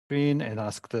screen and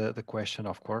ask the question,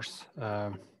 of course.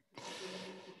 The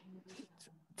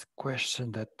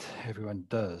question that everyone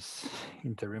does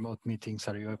in the remote meetings.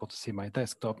 Are you able to see my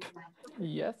desktop?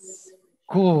 Yes.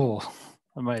 Cool.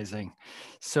 Amazing.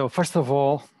 So first of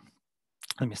all,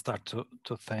 let me start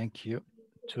to thank you.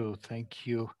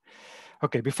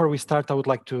 Okay, before we start, I would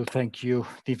like to thank you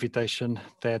the invitation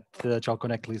that Agile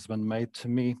Connect Lisbon made to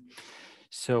me.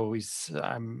 So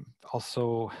I'm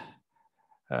also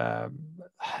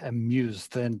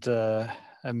amused and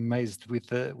amazed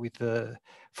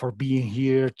for being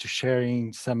here to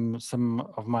sharing some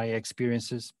of my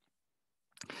experiences.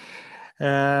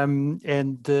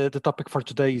 And the topic for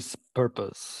today is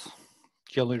purpose.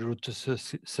 The only route to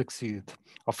succeed.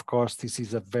 Of course, this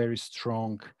is a very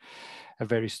strong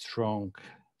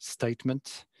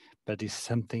statement, but it's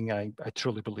something I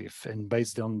truly believe, and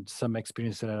based on some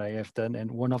experience that I have done,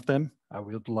 and one of them I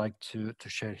would like to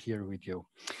share here with you.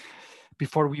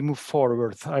 Before we move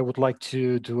forward, I would like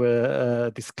to do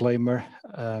a disclaimer.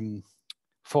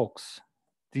 Folks,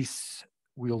 this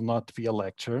will not be a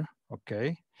lecture,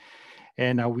 okay?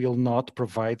 And I will not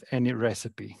provide any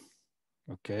recipe,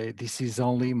 okay? This is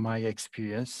only my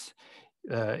experience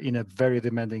in a very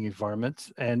demanding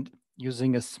environment and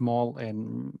using a small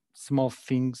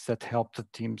things that help the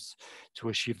teams to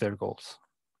achieve their goals.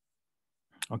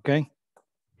 Okay?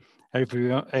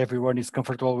 Everyone is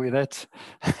comfortable with that?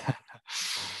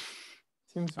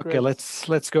 Seems okay, great.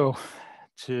 let's go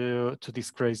to this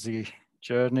crazy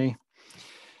journey.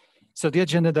 So the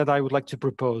agenda that I would like to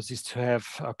propose is to have,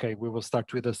 okay, we will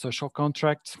start with a social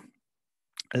contract,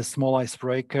 a small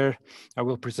icebreaker. I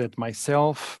will present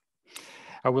myself.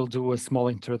 I will do a small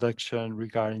introduction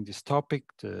regarding this topic,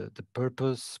 the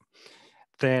purpose.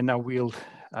 Then I will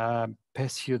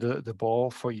pass you the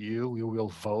ball for you. We will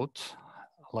vote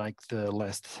like the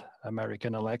last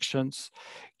American elections.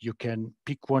 You can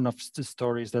pick one of the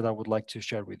stories that I would like to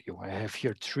share with you. I have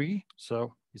here 3,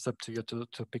 so it's up to you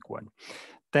to pick one.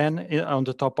 Then on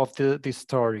the top of this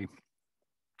story,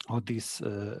 or this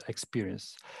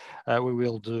experience, we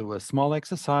will do a small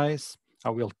exercise.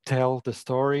 I will tell the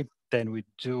story. Then we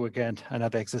do again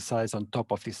another exercise on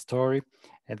top of this story.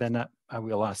 And then I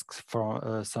will ask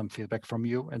for some feedback from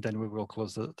you, and then we will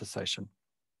close the session.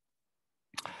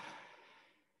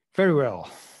 Very well.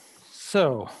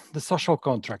 So the social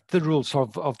contract, the rules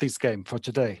of this game for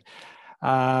today.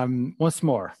 Once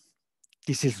more,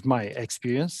 this is my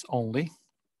experience only.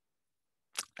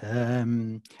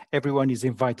 Everyone is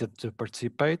invited to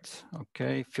participate.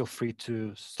 Okay, feel free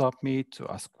to stop me, to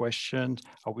ask questions.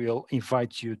 I will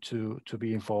invite you to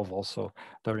be involved also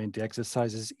during the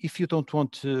exercises. If you don't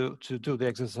want to do the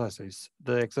exercises,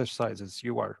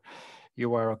 you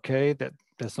are okay.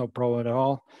 There's no problem at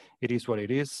all. It is what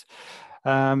it is.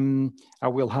 I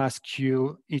will ask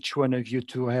you, each one of you,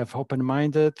 to have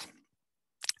open-minded.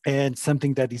 And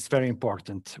something that is very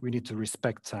important, we need to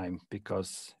respect time,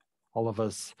 because all of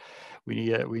us, we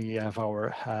have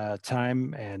our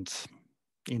time, and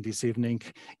in this evening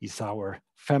is our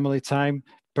family time,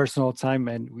 personal time,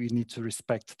 and we need to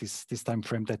respect this time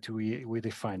frame that we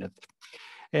define it.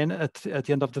 And at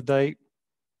the end of the day,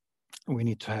 we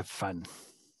need to have fun.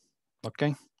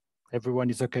 Okay, everyone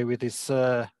is okay with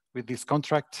this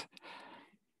contract?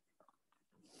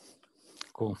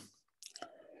 Cool.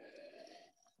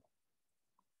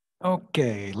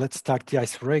 Okay, let's start the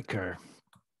icebreaker.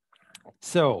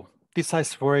 So this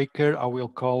icebreaker, I will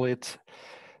call it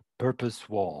purpose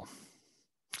wall.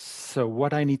 So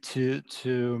what I need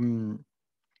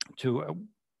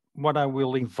what I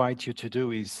will invite you to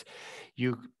do is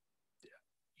you're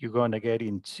going to get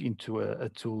into a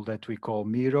tool that we call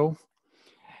Miro.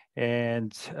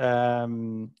 And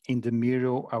in the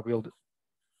Miro, I will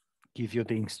give you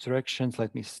the instructions.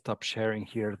 Let me stop sharing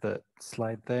here the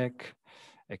slide deck,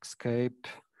 escape.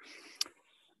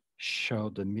 Show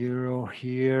the Miro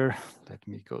here. Let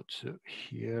me go to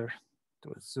here, to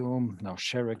a Zoom. Now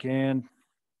share again.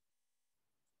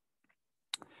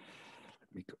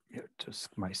 Let me go here to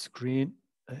my screen.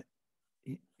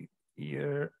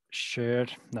 Here,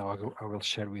 shared. Now I will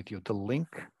share with you the link.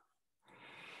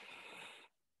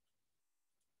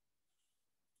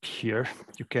 Here,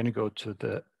 you can go to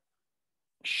the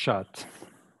chat.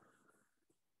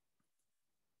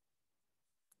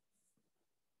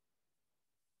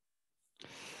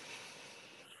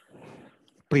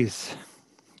 Please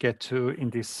get to in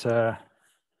this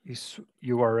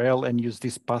URL and use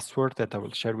this password that I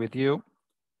will share with you.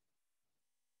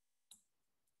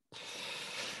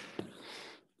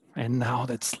 And now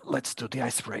let's do the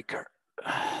icebreaker.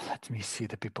 Let me see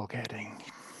the people getting.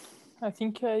 I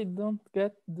think I don't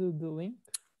get the link.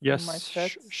 Yes,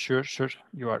 sure,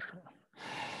 you are.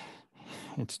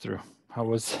 it's true. I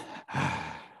was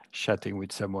chatting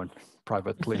with someone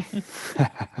privately.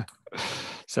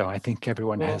 So I think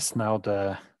everyone has now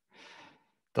the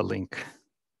link.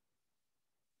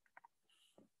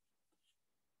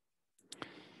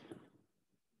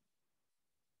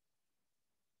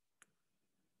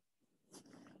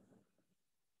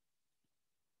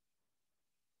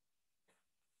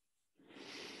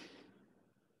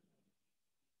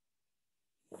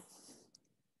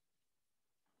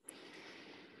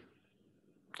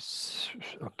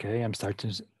 Okay, I'm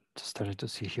starting to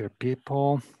see here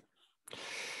people.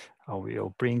 I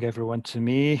will bring everyone to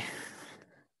me.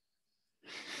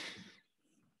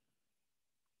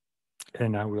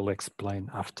 And I will explain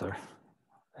after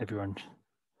everyone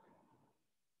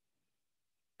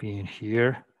being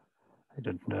here. I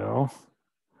don't know.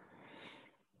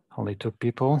 Only 2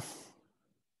 people.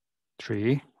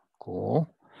 3.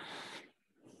 Cool.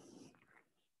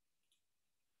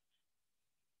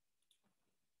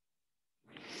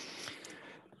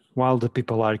 While the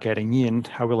people are getting in,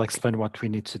 I will explain what we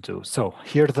need to do. So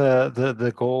here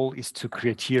the goal is to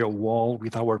create here a wall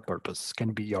with our purpose.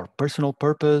 Can be your personal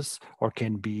purpose or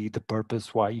can be the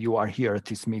purpose why you are here at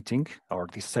this meeting or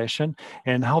this session.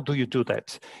 And how do you do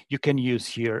that? You can use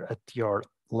here at your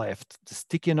left the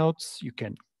sticky notes. You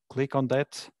can click on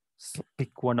that,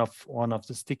 pick one of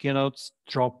the sticky notes,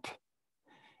 drop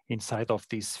inside of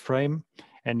this frame,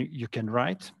 and you can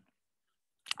write.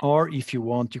 Or if you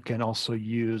want, you can also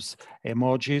use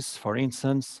emojis. For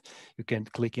instance, you can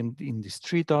click in these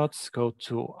 3 dots, go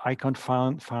to icon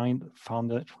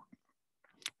finder,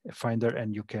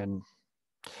 and you can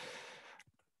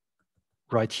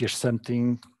write here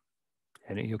something,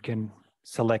 and you can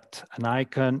select an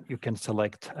icon, you can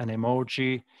select an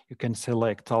emoji, you can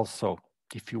select also,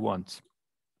 if you want,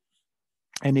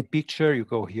 any picture. You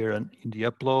go here in the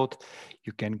upload,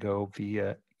 you can go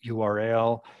via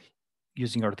URL,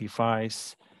 using your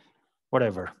device,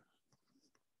 whatever.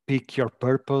 Pick your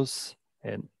purpose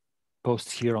and post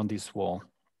here on this wall.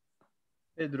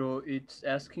 Pedro, it's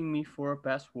asking me for a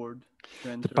password to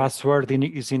enter. The password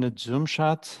is in a Zoom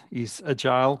chat, is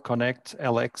Agile Connect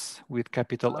LX with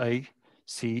capital A,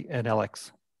 C, and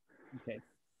LX. Okay.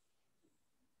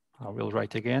 I will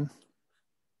write again.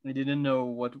 I didn't know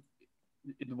what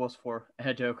it was for.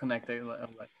 Agile Connect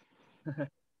LX.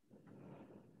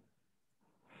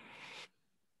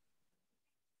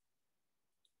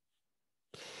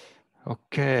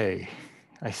 Okay,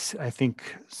 I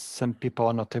think some people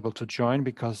are not able to join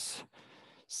because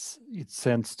it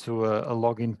sends to a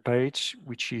login page,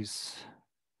 which is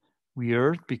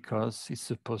weird because it's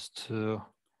supposed to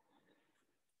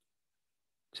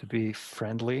be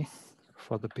friendly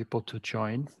for the people to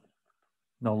join.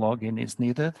 No login is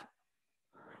needed.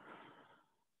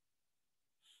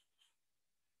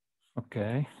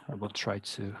 Okay, I will try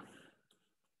to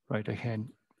write again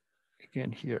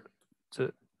here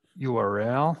the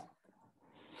URL.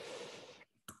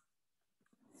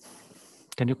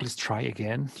 Can you please try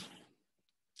again,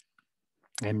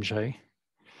 MJ?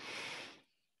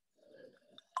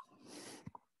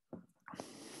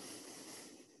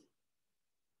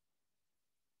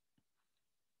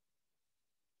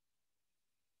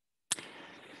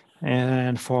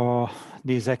 And for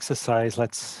this exercise,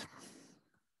 let's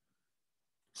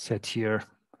set here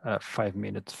a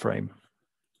 5-minute frame.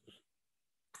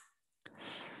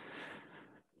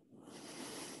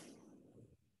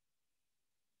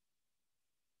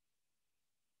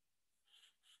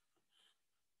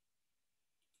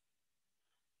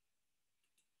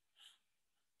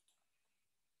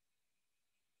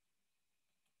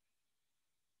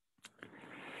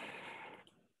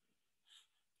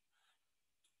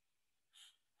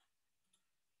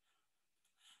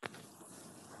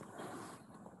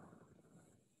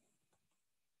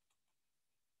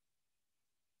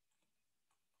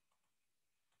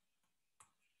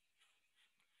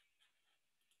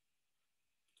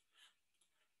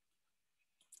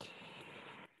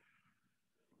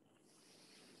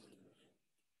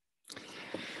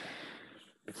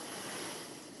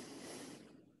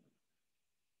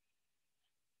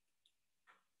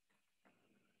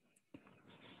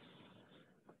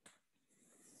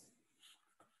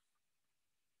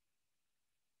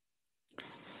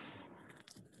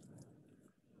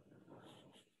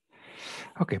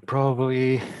 Okay,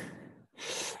 probably.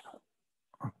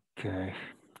 Okay,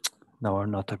 now we're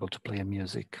not able to play a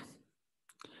music.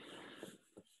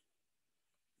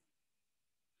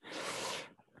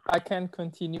 I can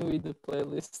continue with the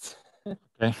playlist.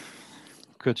 Okay,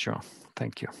 good, Joe.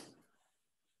 Thank you.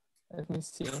 Let me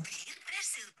see.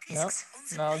 No,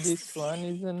 now this one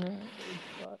is an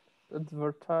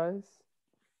advertise.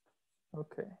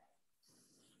 Okay.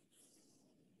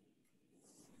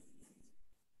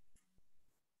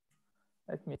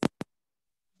 Let me.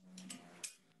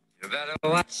 You better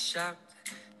watch out.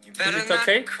 You better Is it not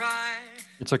okay? cry.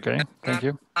 It's okay. Thank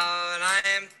you. I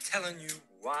am telling you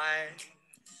why.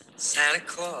 Santa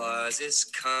Claus is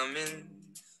coming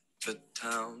to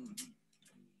town.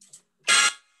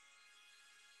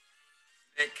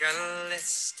 Make a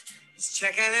list. He's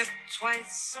checking it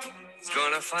twice. He's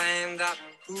gonna find out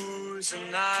who's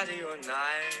naughty or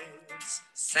nice.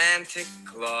 Santa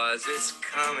Claus is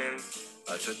coming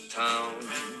to town.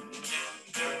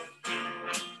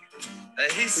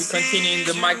 We continue in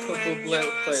the Michael Bublé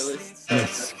playlist.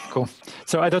 Yes, cool.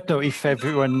 So I don't know if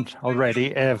everyone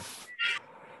already have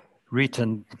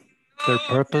written their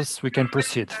purpose. We can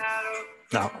proceed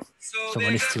now.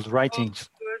 Someone is still writing.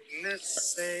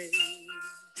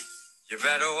 You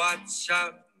better watch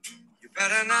out. You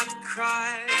better not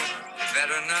cry. You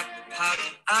better not pout.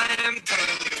 I am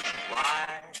telling you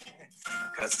why.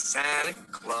 'Cause Santa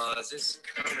Claus is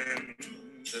coming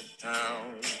to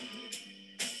town.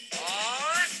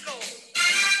 Oh, let's go.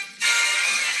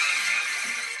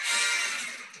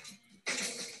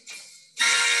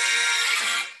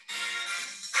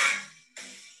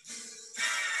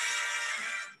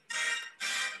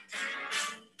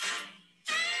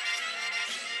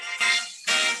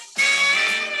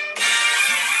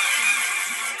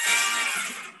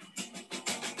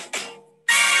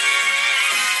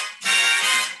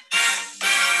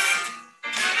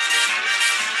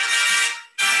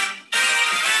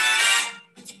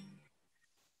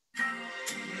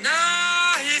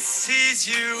 Now he sees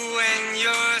you when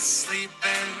you're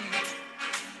sleeping,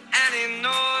 and he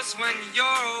knows when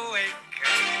you're awake,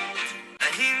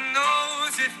 and he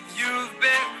knows if you've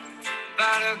been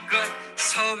bad or good.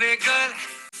 So be good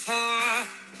for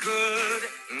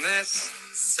goodness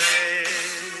sake.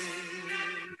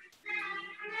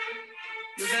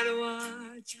 You better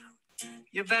watch out.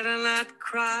 You better not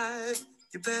cry.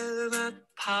 You better not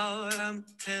pout. I'm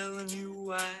telling you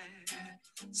why.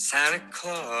 Santa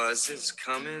Claus is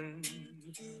coming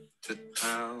to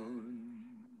town.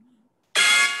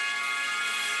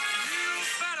 You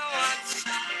better watch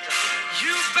out.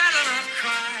 You better not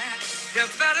cry. You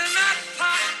better not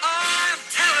pout. I'm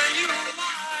telling you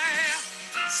why.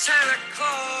 Santa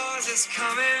Claus is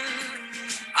coming.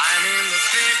 I mean the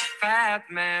big fat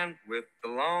man with the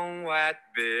long white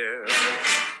beard.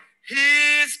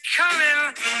 He's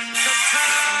coming to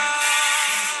town.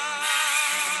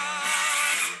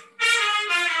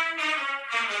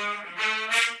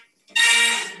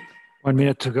 1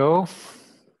 minute to go.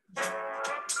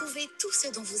 Trouvez tout ce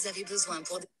dont vous avez besoin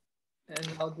pour And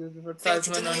now the fête de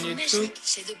advertisement on Noël YouTube. magique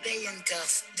chez De Bay &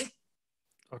 Coff.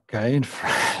 Okay, in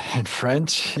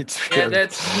French, it's Yeah, weird.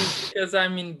 that's good because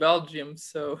I'm in Belgium,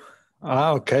 so.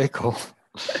 Ah, okay, cool.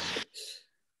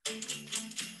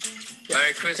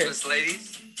 Merry Christmas,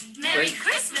 ladies. Merry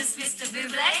Christmas, Mr.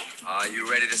 Bublé. Are you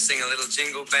ready to sing a little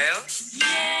jingle bells?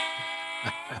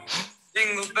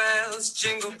 Jingle bells,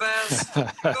 jingle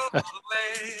all the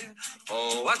way.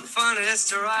 Oh, what fun it is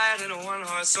to ride in a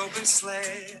one-horse open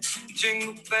sleigh.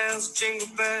 Jingle bells,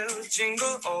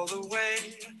 jingle all the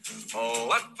way. Oh,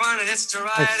 what fun it is to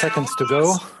ride 5 seconds in to a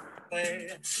go. one-horse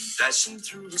sleigh. Dashing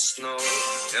through the snow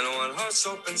in a one-horse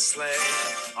open sleigh.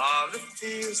 All the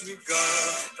fields we go,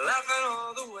 laughing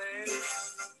all the way.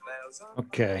 Bells on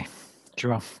Okay,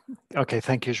 João. Okay,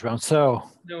 thank you, João. So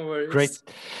No worries.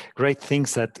 great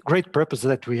things great purpose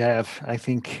that we have. I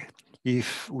think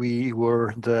if we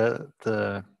were the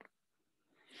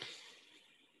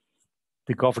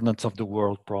governance of the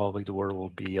world, probably the world will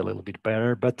be a little bit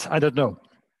better. But I don't know.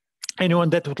 Anyone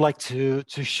that would like to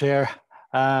share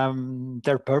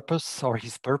their purpose or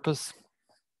his purpose?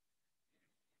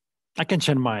 I can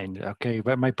share mine. Okay,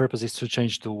 but my purpose is to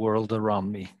change the world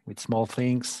around me with small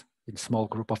things, in small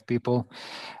group of people.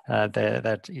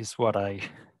 That is what I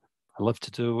love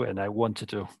to do and I want to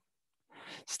do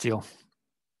still.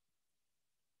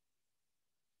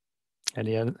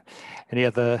 Any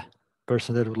other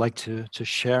person that would like to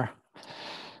share?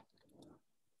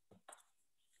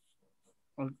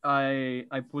 I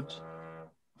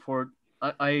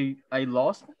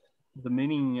lost the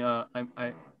meaning.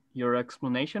 Your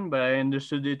explanation, but I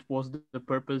understood it was the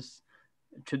purpose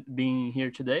to being here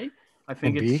today. I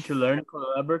think Maybe. it's to learn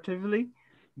collaboratively,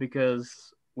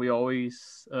 because we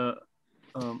always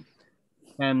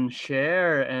can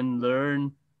share and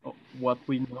learn what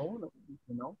we know,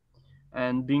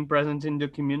 and being present in the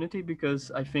community, because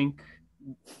I think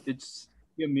it's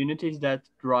communities that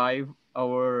drive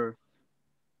our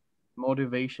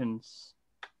motivations.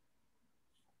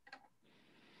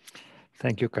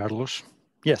 Thank you, Carlos.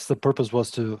 Yes, the purpose was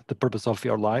the purpose of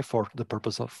your life or the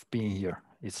purpose of being here.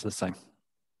 It's the same.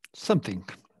 Something.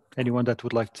 Anyone that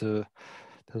would like to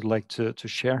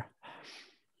share?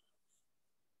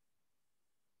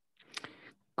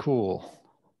 Cool.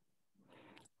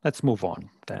 Let's move on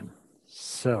then.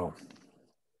 So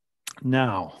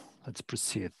now let's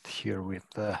proceed here with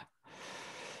the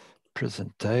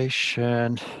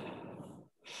presentation.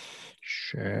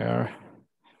 Share.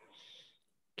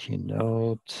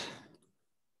 Keynote.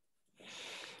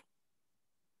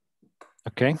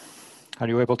 Okay, are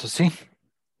you able to see?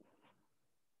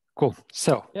 Cool.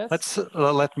 So Yes. let's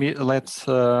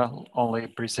only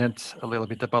present a little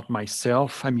bit about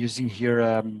myself. I'm using here.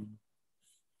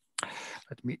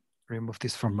 Let me remove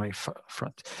this from my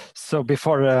front. So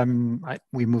before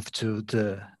we move to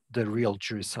the real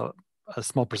juice, so a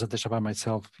small presentation about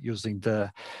myself using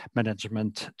the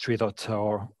Management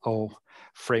 3.0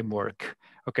 framework.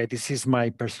 Okay, this is my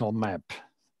personal map.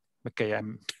 Okay,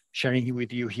 I'm sharing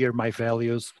with you here my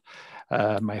values,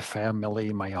 my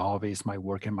family, my hobbies, my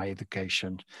work, and my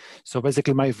education. So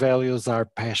basically my values are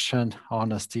passion,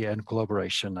 honesty, and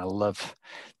collaboration. I love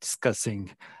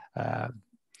discussing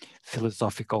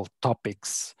philosophical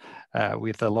topics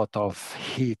with a lot of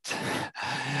heat.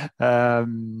 I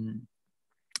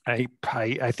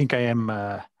think I am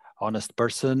an honest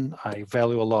person. I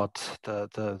value a lot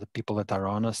the people that are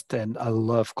honest, and I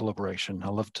love collaboration. I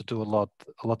love to do a lot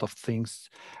of things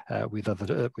with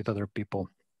other people.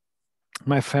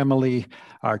 My family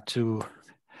are two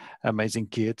amazing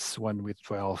kids, one with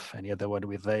 12 and the other one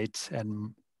with 8,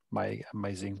 and my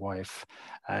amazing wife.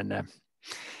 And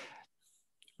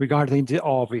regarding the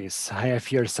hobbies, I have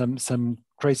here some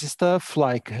crazy stuff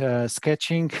like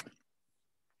sketching.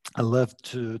 I love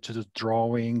to do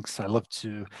drawings. I love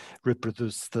to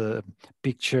reproduce the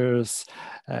pictures,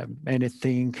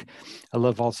 anything. I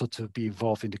love also to be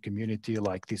involved in the community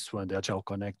like this one, the Agile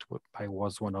Connect. I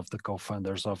was one of the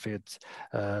co-founders of it.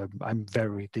 I'm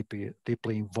very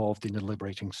deeply involved in the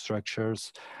liberating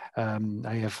structures.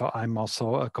 I'm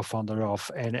also a co-founder of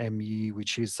NME,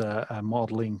 which is a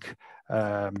modeling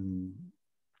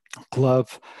club.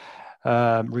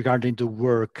 Regarding the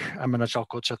work, I'm an Agile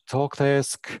coach at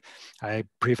Talkdesk.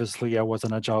 Previously I was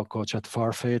an Agile coach at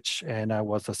Farfetch, and I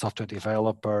was a software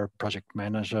developer, project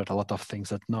manager, a lot of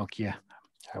things at Nokia.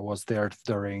 I was there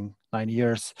during 9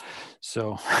 years,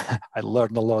 so I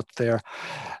learned a lot there.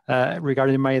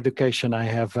 Regarding my education, I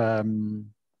have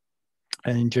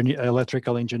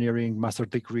electrical engineering master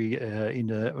degree in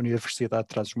the Universidade de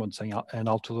Trás-os-Montes in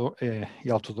Alto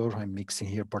Douro. I'm mixing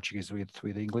here Portuguese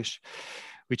with English,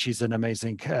 which is an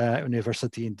amazing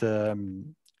university in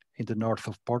the north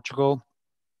of Portugal.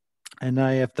 And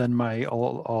I have done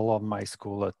all of my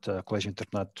school at Colégio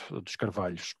Internato dos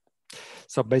Carvalhos.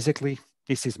 So basically,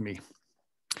 this is me.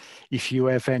 If you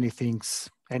have anything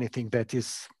that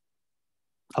is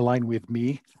aligned with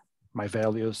me, my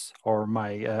values or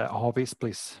my hobbies,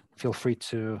 please feel free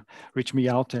to reach me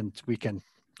out and we can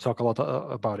talk a lot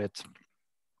about it.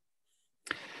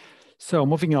 So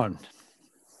moving on,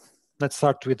 let's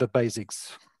start with the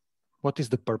basics. What is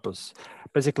the purpose?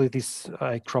 Basically,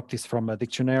 I cropped this from a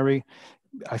dictionary.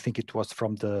 I think it was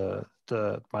from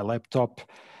my laptop.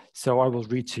 So I will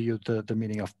read to you the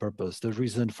meaning of purpose, the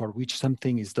reason for which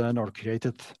something is done or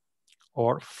created,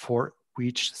 or for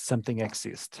which something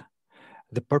exists.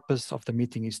 The purpose of the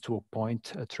meeting is to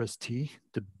appoint a trustee.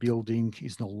 The building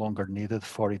is no longer needed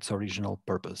for its original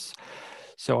purpose.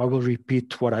 So I will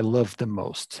repeat what I love the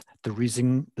most, the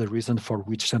reason for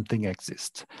which something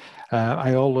exists.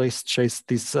 I always chase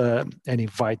this and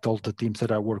invite all the teams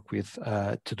that I work with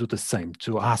to do the same,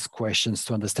 to ask questions,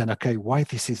 to understand, okay, why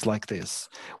this is like this?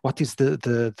 What is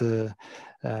the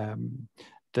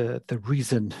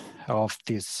reason of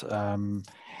this?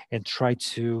 And try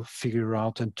to figure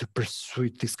out and to pursue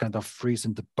this kind of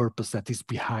reason, the purpose that is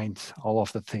behind all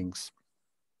of the things.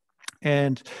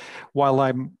 And while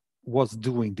I was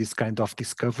doing this kind of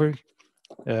discovery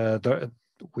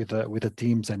with the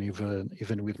teams and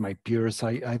even with my peers,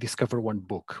 I discovered one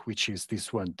book, which is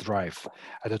this one, Drive.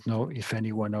 I don't know if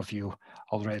any one of you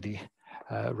already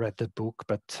read the book,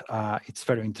 but it's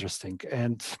very interesting.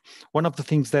 And one of the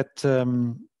things that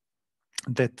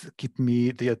keep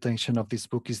me the attention of this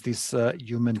book is this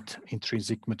human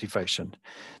intrinsic motivation.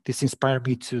 This inspired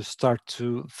me to start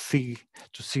to see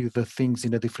the things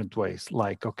in a different ways.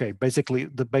 Like, okay, basically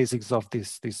the basics of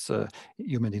this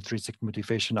human intrinsic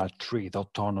motivation are 3: the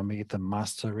autonomy, the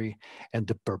mastery, and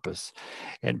the purpose.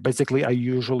 And basically, I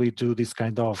usually do this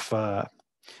kind of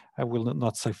I will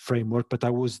not say framework, but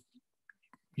I was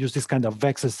use this kind of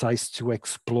exercise to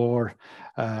explore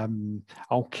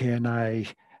how can I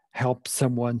help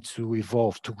someone to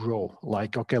evolve, to grow.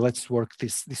 Like, okay, let's work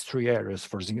these 3 areas,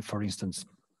 for instance.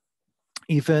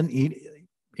 Even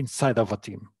inside of a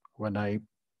team. When I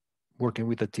working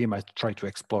with a team, I try to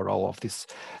explore all of these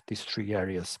 3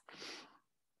 areas.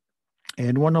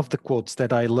 And one of the quotes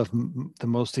that I love the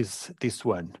most is this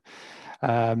one.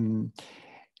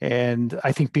 And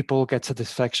I think people get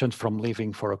satisfaction from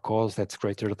living for a cause that's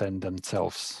greater than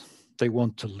themselves. They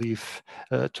want to live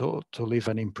to leave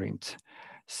an imprint.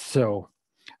 So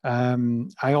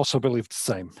I also believe the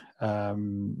same.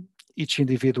 Each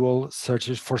individual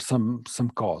searches for some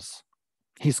cause,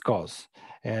 his cause,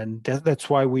 and that's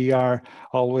why we are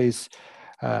always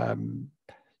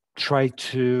try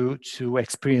to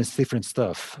experience different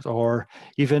stuff. Or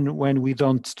even when we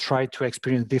don't try to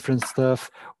experience different stuff,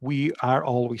 we are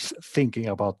always thinking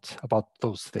about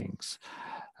those things.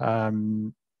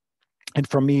 And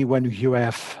for me, when you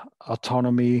have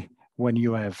autonomy, when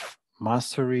you have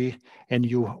mastery, and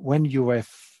when you have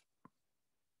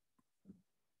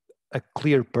a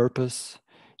clear purpose,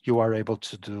 you are able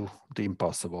to do the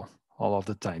impossible all of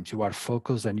the times. You are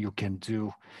focused, and you can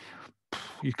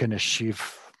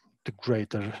achieve the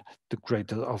greater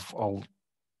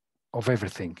of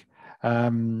everything.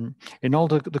 In all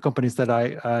the companies that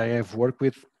I have worked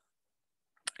with,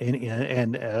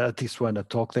 and this one at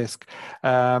Talkdesk,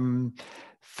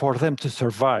 for them to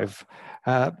survive,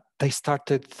 they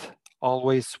started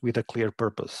always with a clear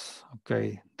purpose.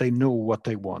 Okay, they know what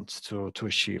they want to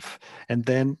achieve, and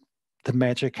then the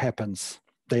magic happens.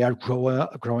 They are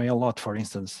growing a lot, for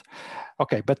instance.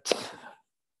 Okay, but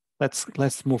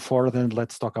let's move forward and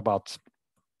let's talk about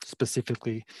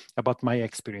specifically about my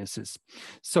experiences.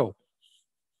 So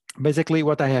basically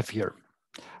what I have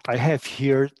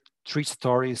here 3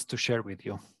 stories to share with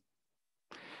you.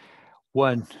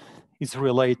 One is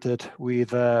related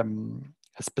with a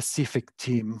specific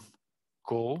team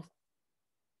goal,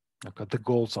 okay, the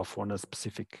goals of one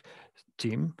specific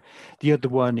team. The other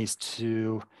one is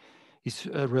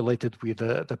related with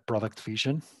the product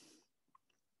vision.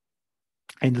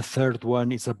 And the third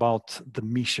one is about the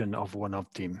mission of one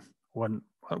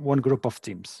group of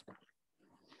teams.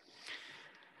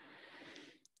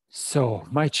 So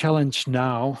my challenge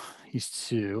now is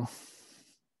to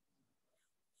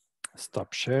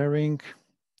stop sharing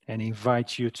and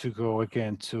invite you to go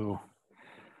again to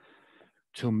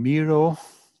Miro.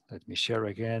 Let me share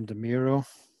again the Miro,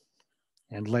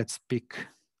 and let's pick.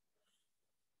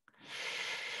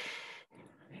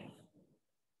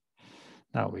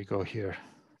 Now we go here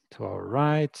to our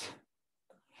right.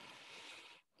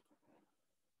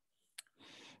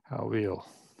 I will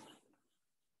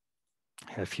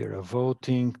have here a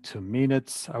voting, 2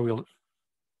 minutes. I will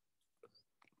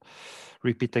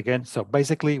repeat again. So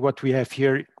basically what we have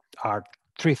here are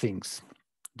 3 things.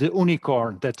 The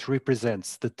unicorn that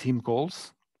represents the team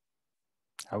goals.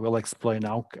 I will explain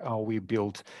how we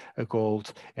build a goal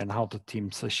and how the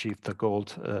teams achieve the goal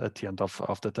at the end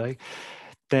of the day.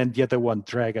 Then the other one,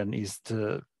 dragon, is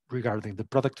regarding the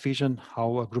product vision,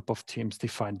 how a group of teams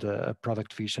define the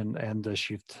product vision and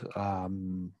achieve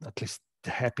at least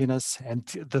the happiness. And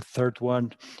the third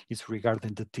one is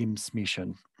regarding the team's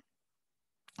mission,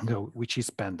 which is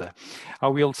Panda. I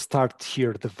will start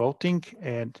here the voting,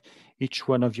 and each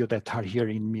one of you that are here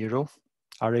in Miro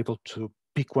are able to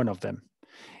pick one of them.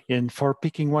 And for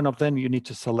picking one of them, you need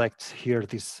to select here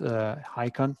this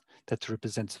icon that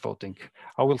represents voting.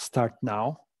 I will start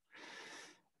now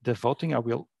the voting. I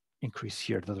will increase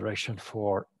here the duration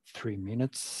for 3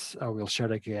 minutes. I will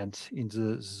share again in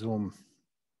the Zoom.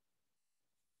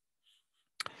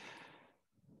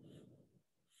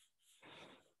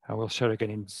 I will share again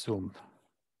in Zoom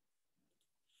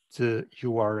the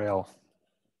URL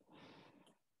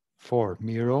for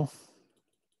Miro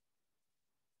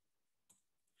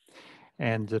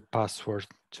and the password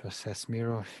to access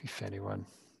Miro if anyone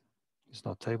is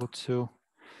not able to.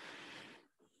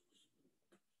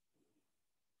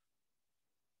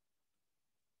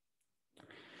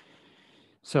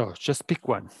 So just pick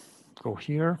one. Go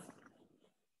here.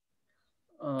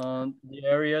 The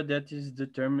area that is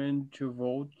determined to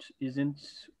vote isn't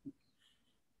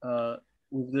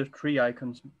with the 3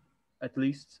 icons, at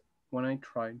least when I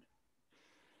tried.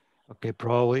 Okay,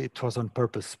 probably it was on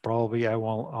purpose. Probably I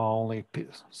will only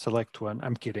select one.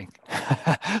 I'm kidding.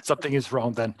 Something is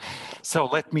wrong then. So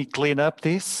let me clean up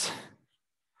this.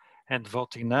 And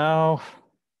voting now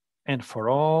and for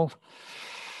all.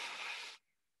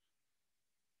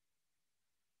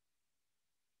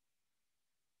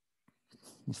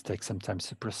 This takes some time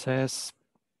to process.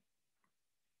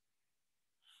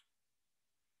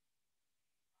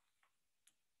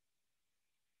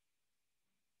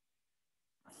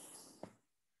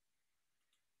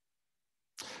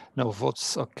 No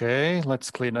votes. Okay,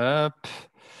 let's clean up.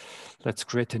 Let's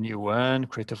create a new one,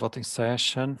 create a voting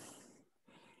session.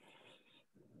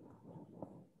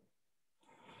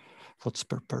 Votes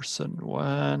per person,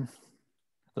 1.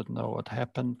 Don't know what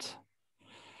happened.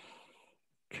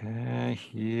 Okay,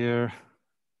 here,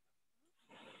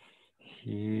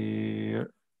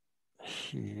 here,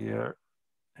 here,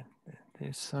 and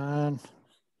this one,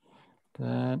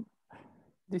 then.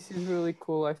 This is really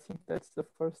cool. I think that's the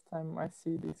first time I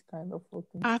see this kind of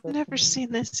voting. I've never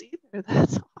seen this either.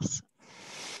 That's awesome.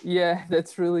 Yeah,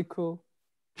 that's really cool.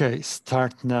 Okay,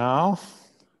 start now.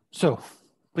 So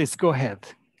please go ahead.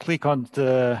 Click on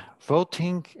the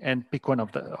voting and pick one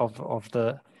of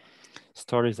the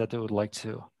stories that you would like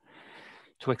to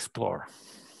explore.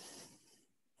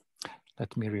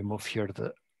 Let me remove here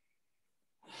the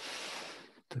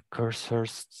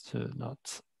cursors to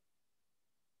not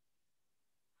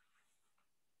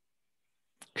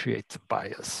create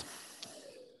bias.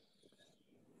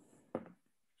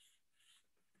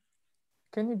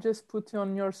 Can you just put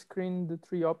on your screen the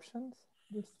 3 options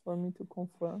just for me to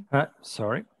confirm?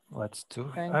 Sorry, let's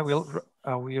do. Thanks. I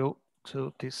will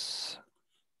do this.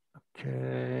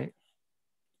 Okay.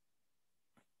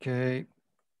 Okay.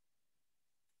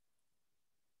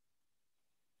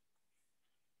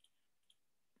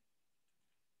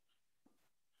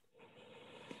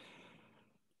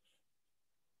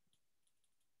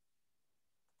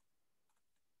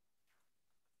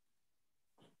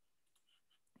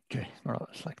 Okay, more or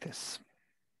less like this.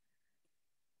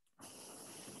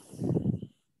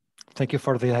 Thank you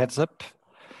for the heads up.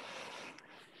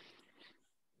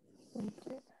 Thank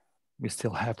you. We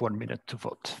still have 1 minute to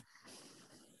vote.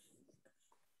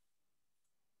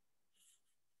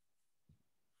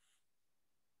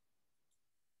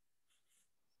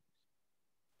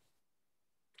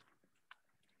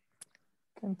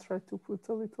 Can try to put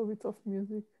a little bit of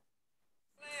music.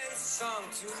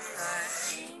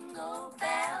 Jingle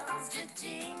bells,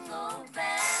 jingle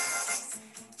bells,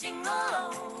 jingle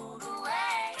all the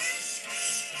way.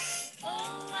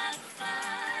 Oh, what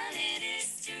fun it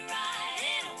is to ride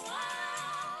in a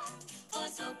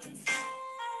one-horse open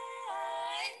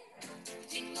sleigh.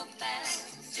 Jingle bells,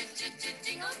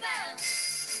 jingle bells,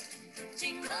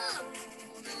 jingle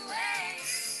all the way.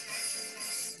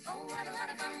 Oh, what a lot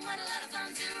of fun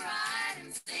to ride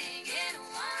and sing in a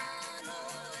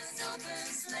one-horse open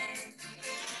sleigh.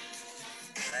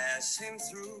 Dashing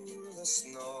through the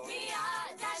snow We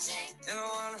are dashing in a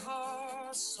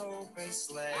one-horse open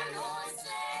sleigh. one-horse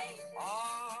sleigh.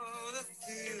 All the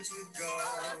fields we go, All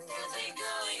the fields we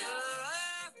go,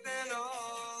 laughing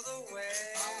all the way.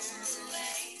 all the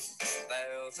way.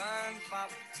 Bells and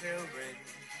bobtail ring,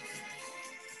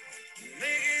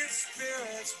 making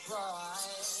spirits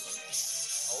bright.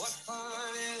 What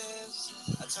fun it is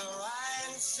to ride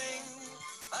and sing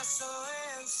a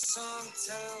sleighing song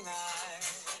tonight.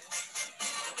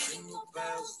 Jingle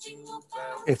bells, jingle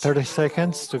bells. Okay, 30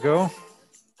 seconds to go.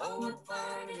 Oh, what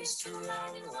fun it is to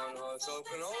ride in one horse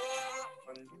open. Oh,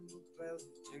 what fun.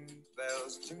 Jingle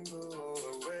bells, jingle all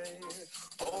the way.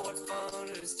 Oh, what fun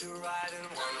it is to ride in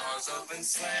one horse open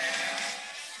sleigh.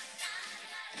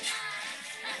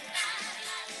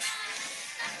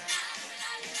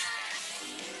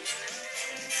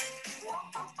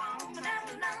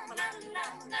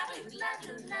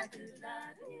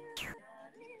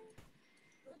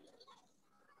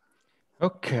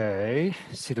 Okay,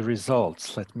 see the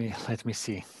results. Let me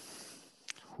see.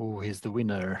 Who is the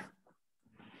winner?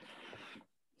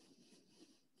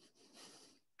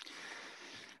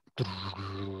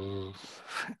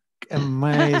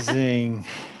 Amazing.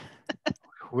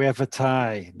 We have a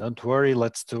tie. Don't worry,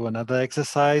 let's do another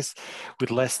exercise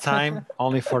with less time,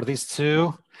 only for these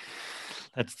two.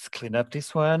 Let's clean up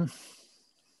this one.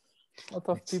 A lot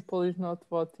of people is not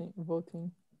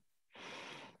voting.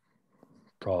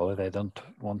 Probably they don't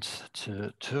want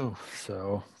to,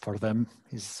 so for them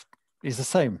is the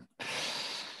same.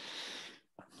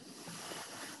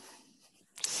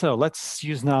 So let's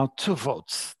use now 2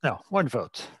 votes. No, 1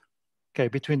 vote. Okay,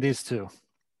 between these two.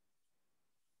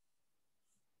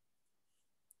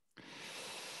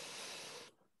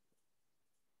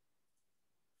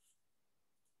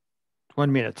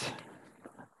 One minute.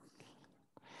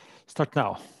 Start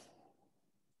now.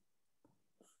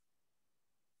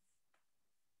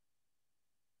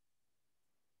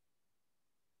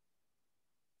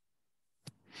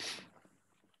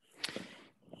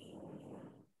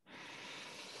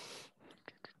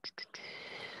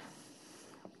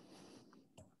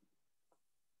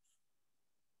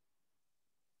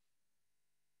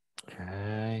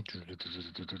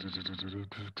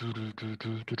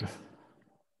 Okay.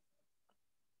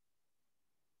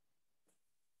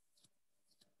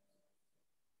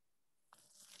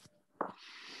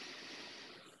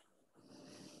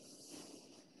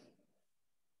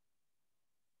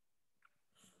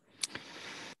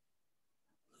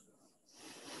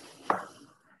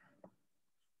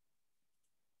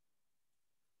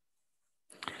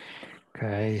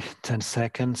 Okay, 10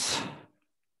 seconds.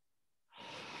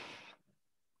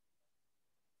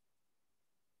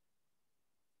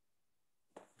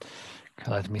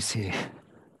 Okay, let me see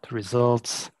the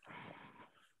results.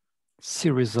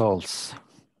 See results.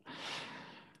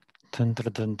 Dun,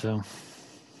 dun, dun, dun.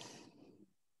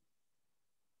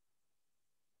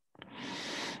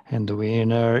 And the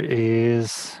winner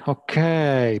is,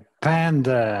 okay,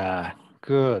 Panda.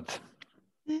 Good.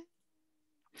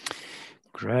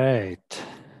 Great.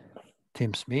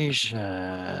 Teams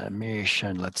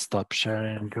mission. Let's stop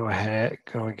sharing. Go ahead.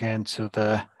 Go again to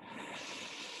the.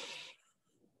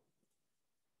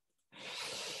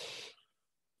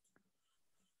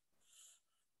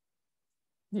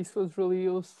 This was really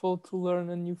useful to learn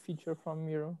a new feature from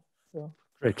Miro. So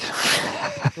Great.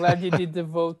 glad you did the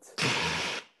vote.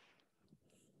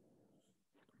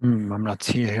 I'm not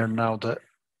seeing here now the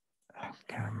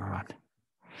camera.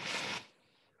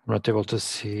 I'm not able to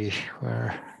see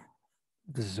where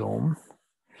the Zoom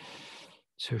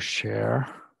to share.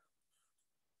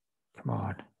 Come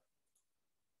on.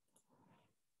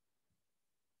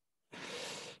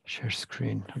 Share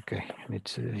screen. Okay, I need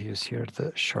to use here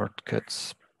the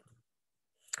shortcuts.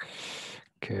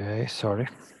 Okay, sorry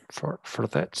for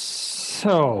that.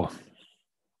 So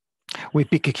we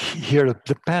pick here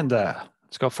the Panda.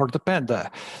 Let's go for the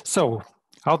Panda. So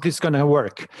how this is gonna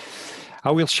work?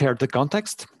 I will share the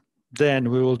context, then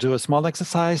we will do a small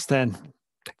exercise, then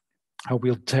I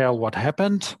will tell what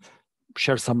happened,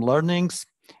 share some learnings,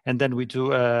 and then we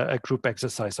do a group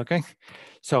exercise, okay?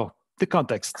 So the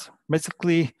context,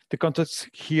 basically the context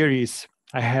here is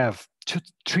I have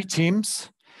three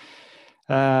teams,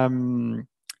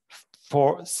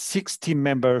 for 6 team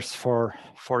members for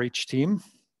each team.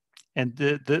 And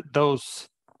those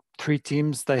 3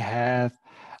 teams, they have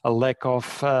a lack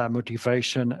of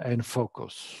motivation and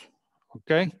focus,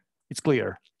 okay? It's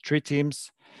clear, 3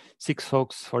 teams, 6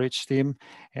 folks for each team,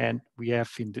 and we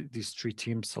have in these 3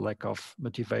 teams a lack of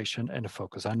motivation and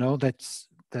focus. I know that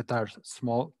are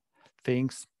small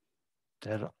things.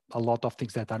 There are a lot of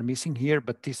things that are missing here,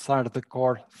 but these are the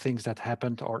core things that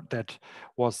happened, or that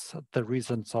was the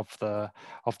reasons of the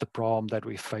problem that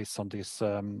we face on this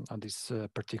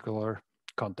particular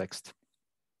context.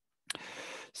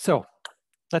 So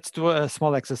let's do a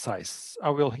small exercise. I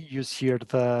will use here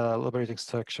the liberating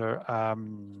structure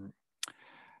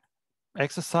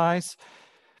exercise.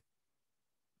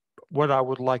 What I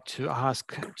would like to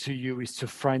ask to you is to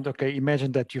find, okay,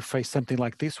 imagine that you face something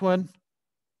like this one.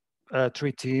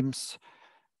 3 teams,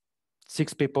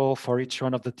 6 people for each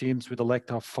one of the teams with a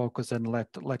lack of focus and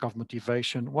lack of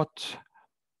motivation. What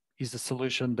is the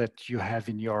solution that you have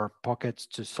in your pocket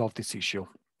to solve this issue?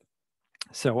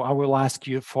 So I will ask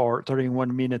you for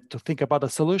 31 minutes to think about a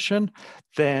solution.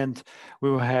 Then we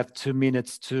will have 2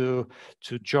 minutes to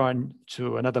join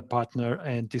to another partner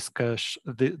and discuss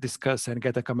and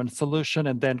get a common solution.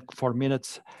 And then 4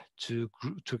 minutes to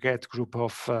get a group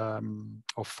of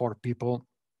 4 people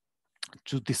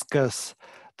to discuss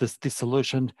this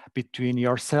solution between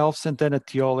yourselves, and then at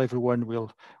the all, everyone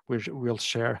will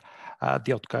share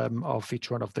the outcome of each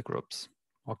one of the groups.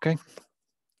 Okay,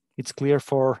 it's clear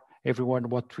for everyone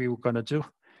what we were gonna do.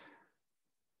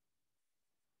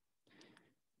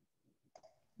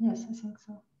 Yes, I think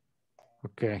so.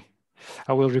 Okay,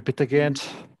 I will repeat again.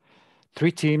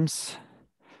 3 teams,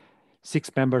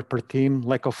 6 members per team,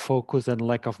 lack of focus and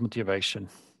lack of motivation.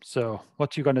 So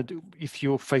what you're gonna do if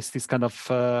you face this kind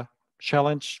of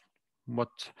challenge?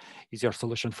 What is your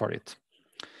solution for it?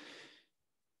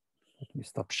 Let me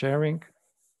stop sharing.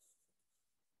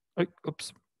 Oh,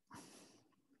 oops.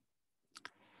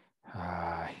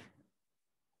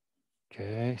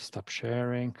 Okay, stop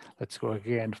sharing. Let's go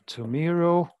again to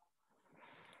Miro.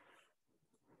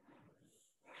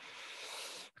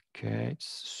 Okay,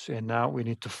 and now we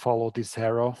need to follow this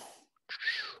arrow.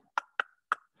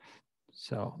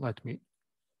 So let me,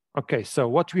 okay, so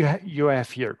what you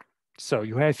have here. So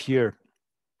you have here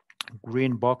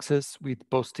green boxes with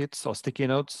post-its or sticky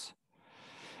notes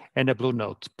and a blue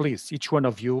note. Please, each one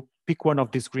of you, pick one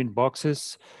of these green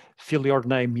boxes, fill your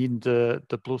name in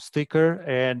the blue sticker,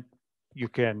 and you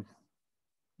can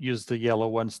use the yellow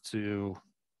ones to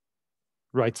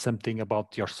write something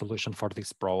about your solution for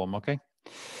this problem, okay?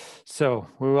 So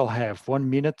we will have 1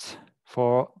 minute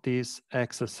for this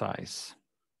exercise.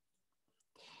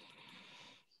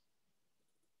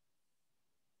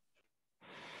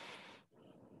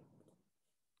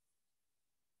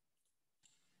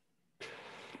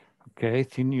 Okay,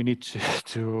 then you need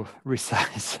to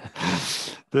resize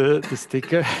the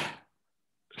sticker.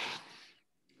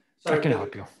 Sorry, I can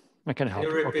help you. I can help you.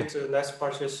 Can you repeat the last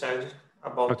part you said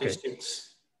about these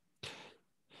tips?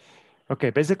 Okay,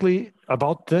 basically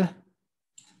about the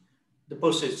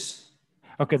post-its.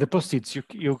 Okay, the post-its,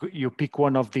 you pick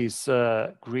one of these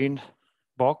green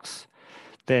box.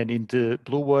 Then in the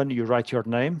blue one, you write your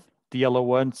name. The yellow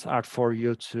ones are for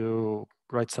you to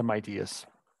write some ideas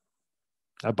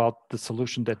about the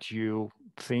solution that you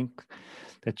think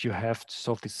that you have to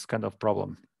solve this kind of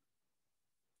problem.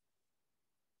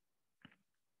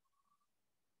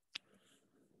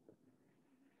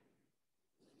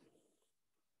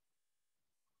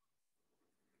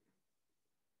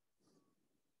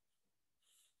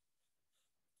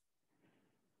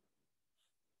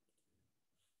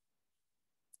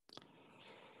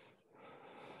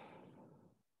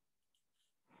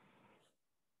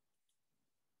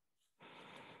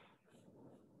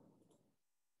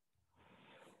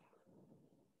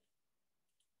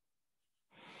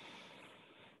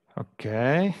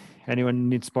 Okay, anyone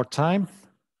needs more time?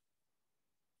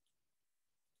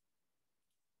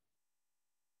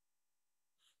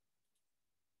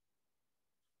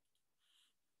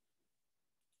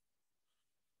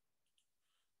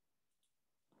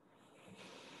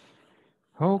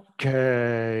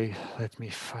 Okay, let me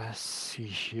see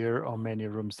here how many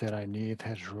rooms that I need.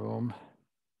 Headroom,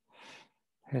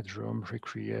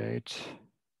 recreate.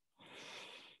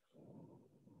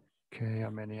 Okay, how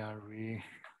many are we?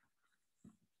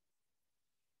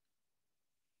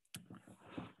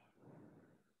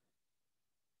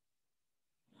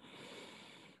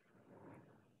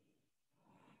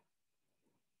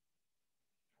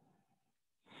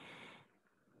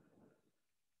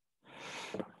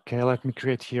 Okay, let me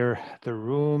create here the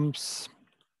rooms.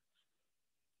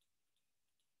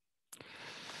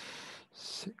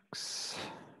 6,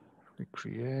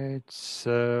 recreate.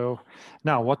 So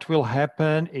now what will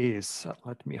happen is,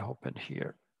 let me open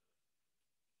here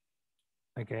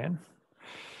again.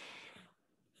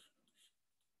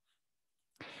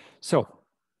 So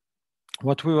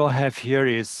what we will have here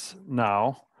is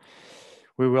now,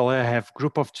 we will have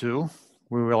group of 2.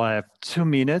 We will have 2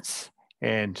 minutes,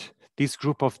 and this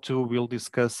group of 2 will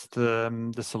discuss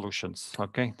the solutions,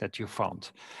 okay, that you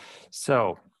found.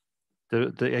 So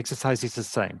the exercise is the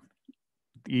same.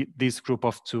 This group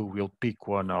of 2 will pick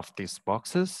one of these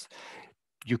boxes.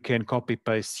 You can copy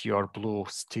paste your blue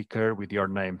sticker with your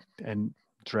name and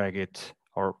drag it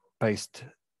or paste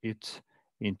it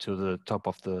into the top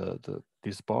of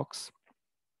this box.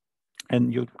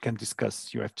 And you can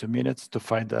discuss. You have 2 minutes to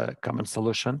find a common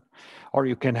solution, or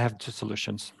you can have 2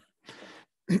 solutions.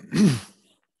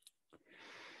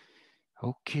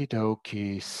 Okie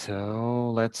dokie,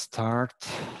 so let's start.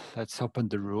 Let's open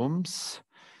the rooms.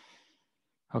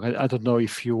 Okay, I don't know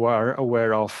if you are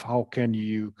aware of how can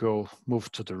you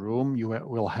move to the room. You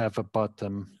will have a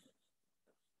button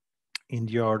in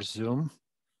your Zoom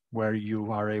where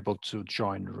you are able to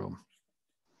join the room.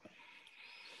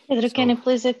 Pedro, can you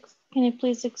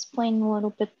please explain a little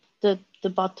bit the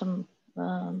bottom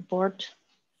board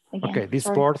again? Okay, this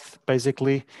board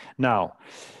basically, now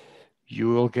you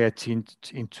will get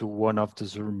into one of the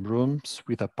Zoom rooms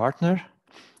with a partner,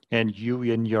 and you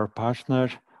and your partner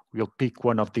will pick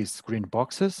one of these green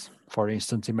boxes. For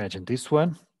instance, imagine this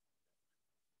one.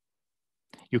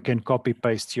 You can copy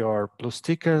paste your blue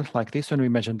sticker like this one. We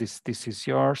imagine this is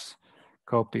yours.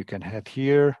 Copy, you can add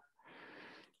here.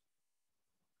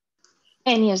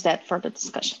 And use that for the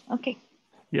discussion, okay.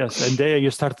 Yes, and there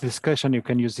you start the discussion. You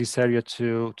can use this area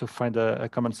to find a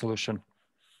common solution.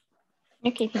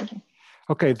 Okay, thank you.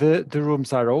 Okay, the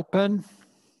rooms are open.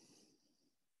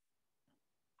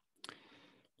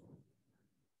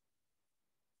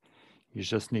 You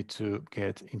just need to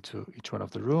get into each one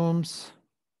of the rooms.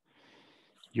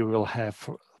 You will have,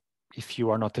 if you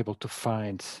are not able to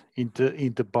find in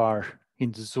the bar,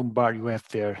 in the Zoom bar, you have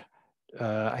there,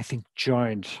 I think,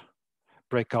 joined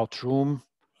breakout room,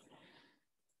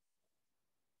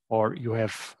 or you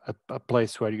have a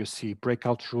place where you see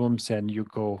breakout rooms and you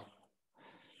go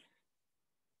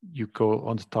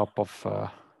on the top of,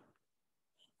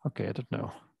 okay, I don't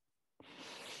know.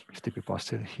 50 people are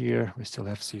still here. We still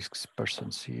have 6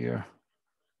 persons here.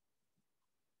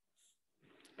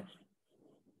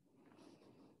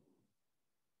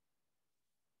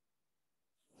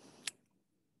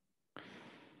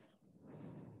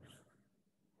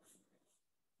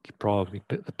 Probably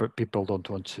the people don't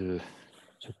want to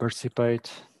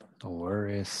participate. No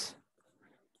worries.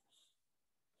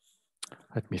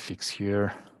 Let me fix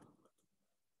here.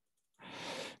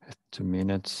 2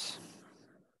 minutes.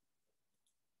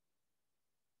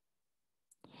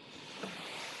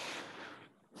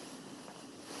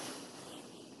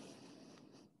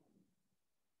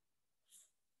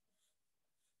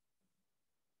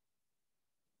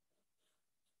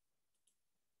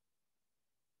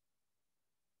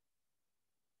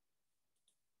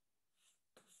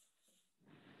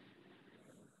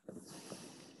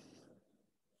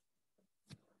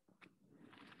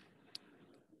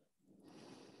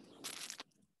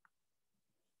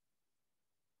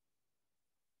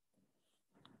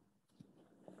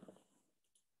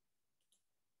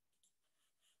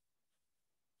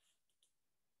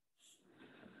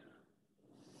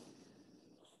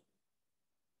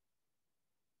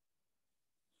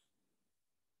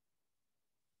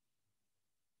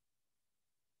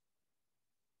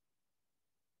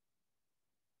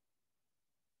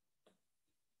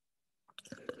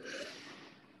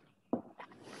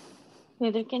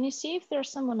 Pedro, can you see if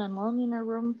there's someone alone in a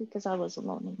room? Because I was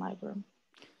alone in my room.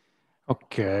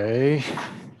 Okay.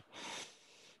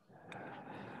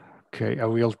 Okay, I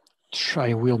will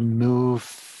try. We'll move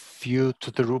you to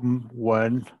the room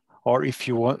 1, or if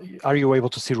you want, are you able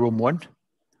to see room 1?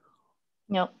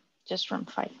 No, just room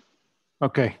 5.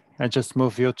 Okay, I just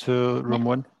move you to room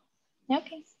 1.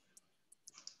 Okay.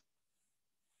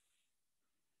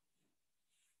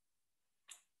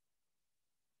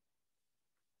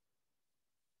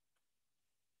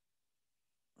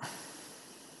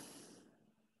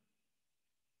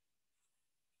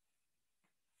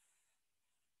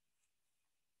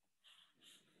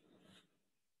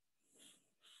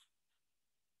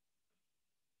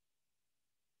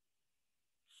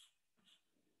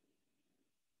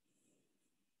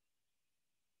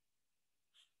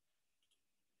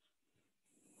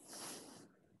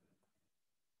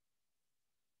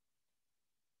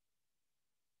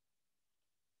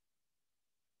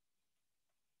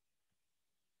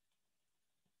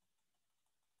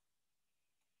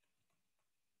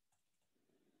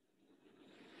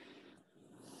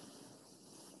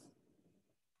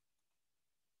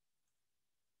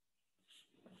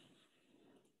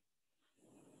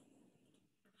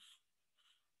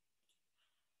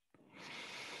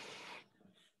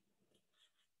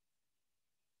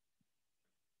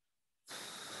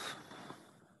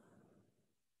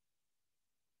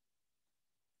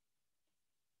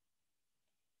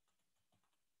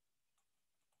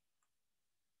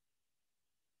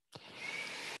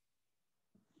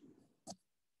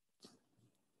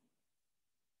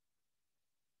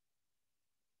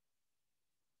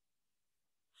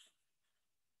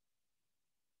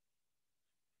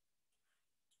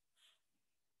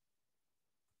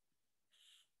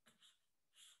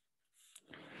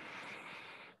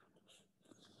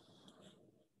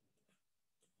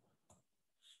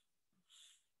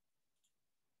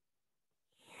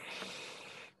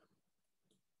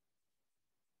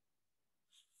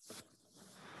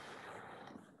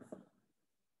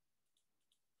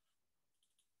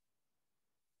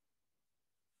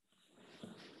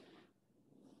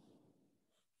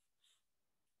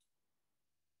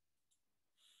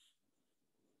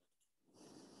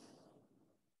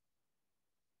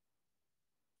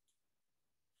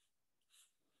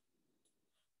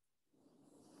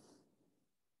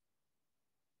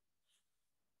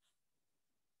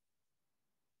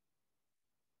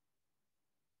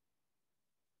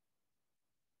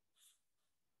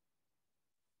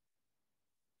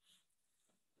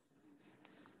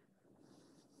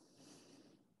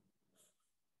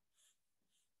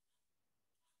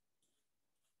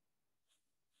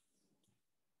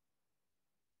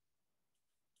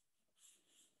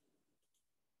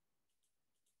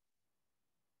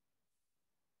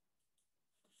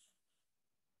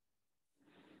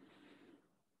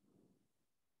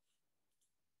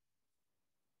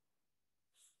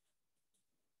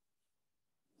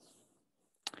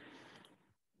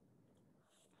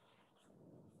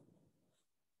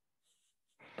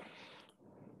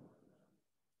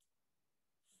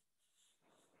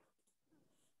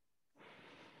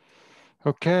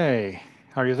 Okay,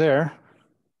 are you there?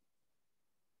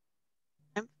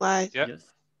 I'm live. Yeah. Yes.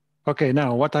 Okay,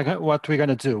 now what we're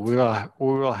gonna do? We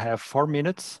will have 4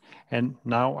 minutes, and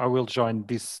now I will join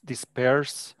these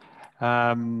pairs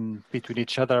between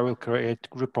each other. I will create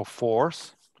a group of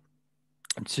 4s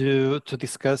to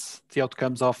discuss the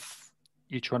outcomes of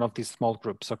each one of these small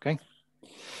groups. Okay,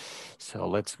 so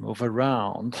let's move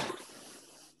around.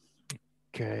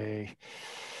 Okay,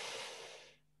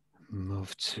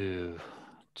 move to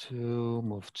 2,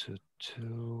 move to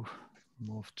 2,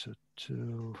 move to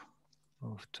 2.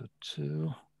 Move to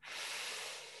 2,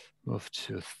 move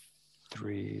to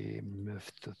 3,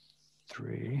 move to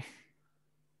 3.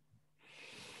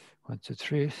 1, 2,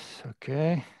 3.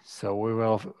 Okay, so we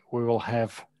will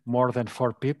have more than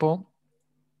 4 people.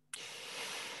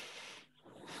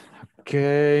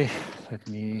 Okay, let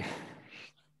me.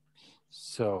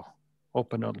 So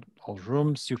open all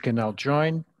rooms. You can now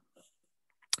join.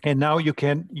 And now you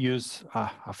can use.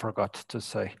 I forgot to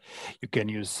say, you can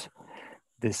use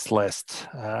this last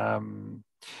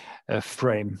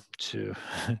frame to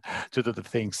to do the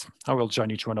things. I will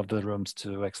join each one of the rooms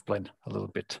to explain a little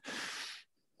bit.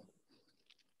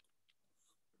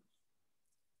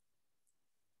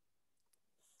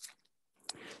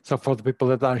 So for the people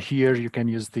that are here, you can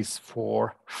use this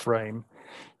 4 frame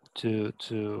to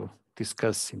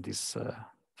discuss in this the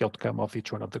outcome of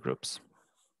each one of the groups.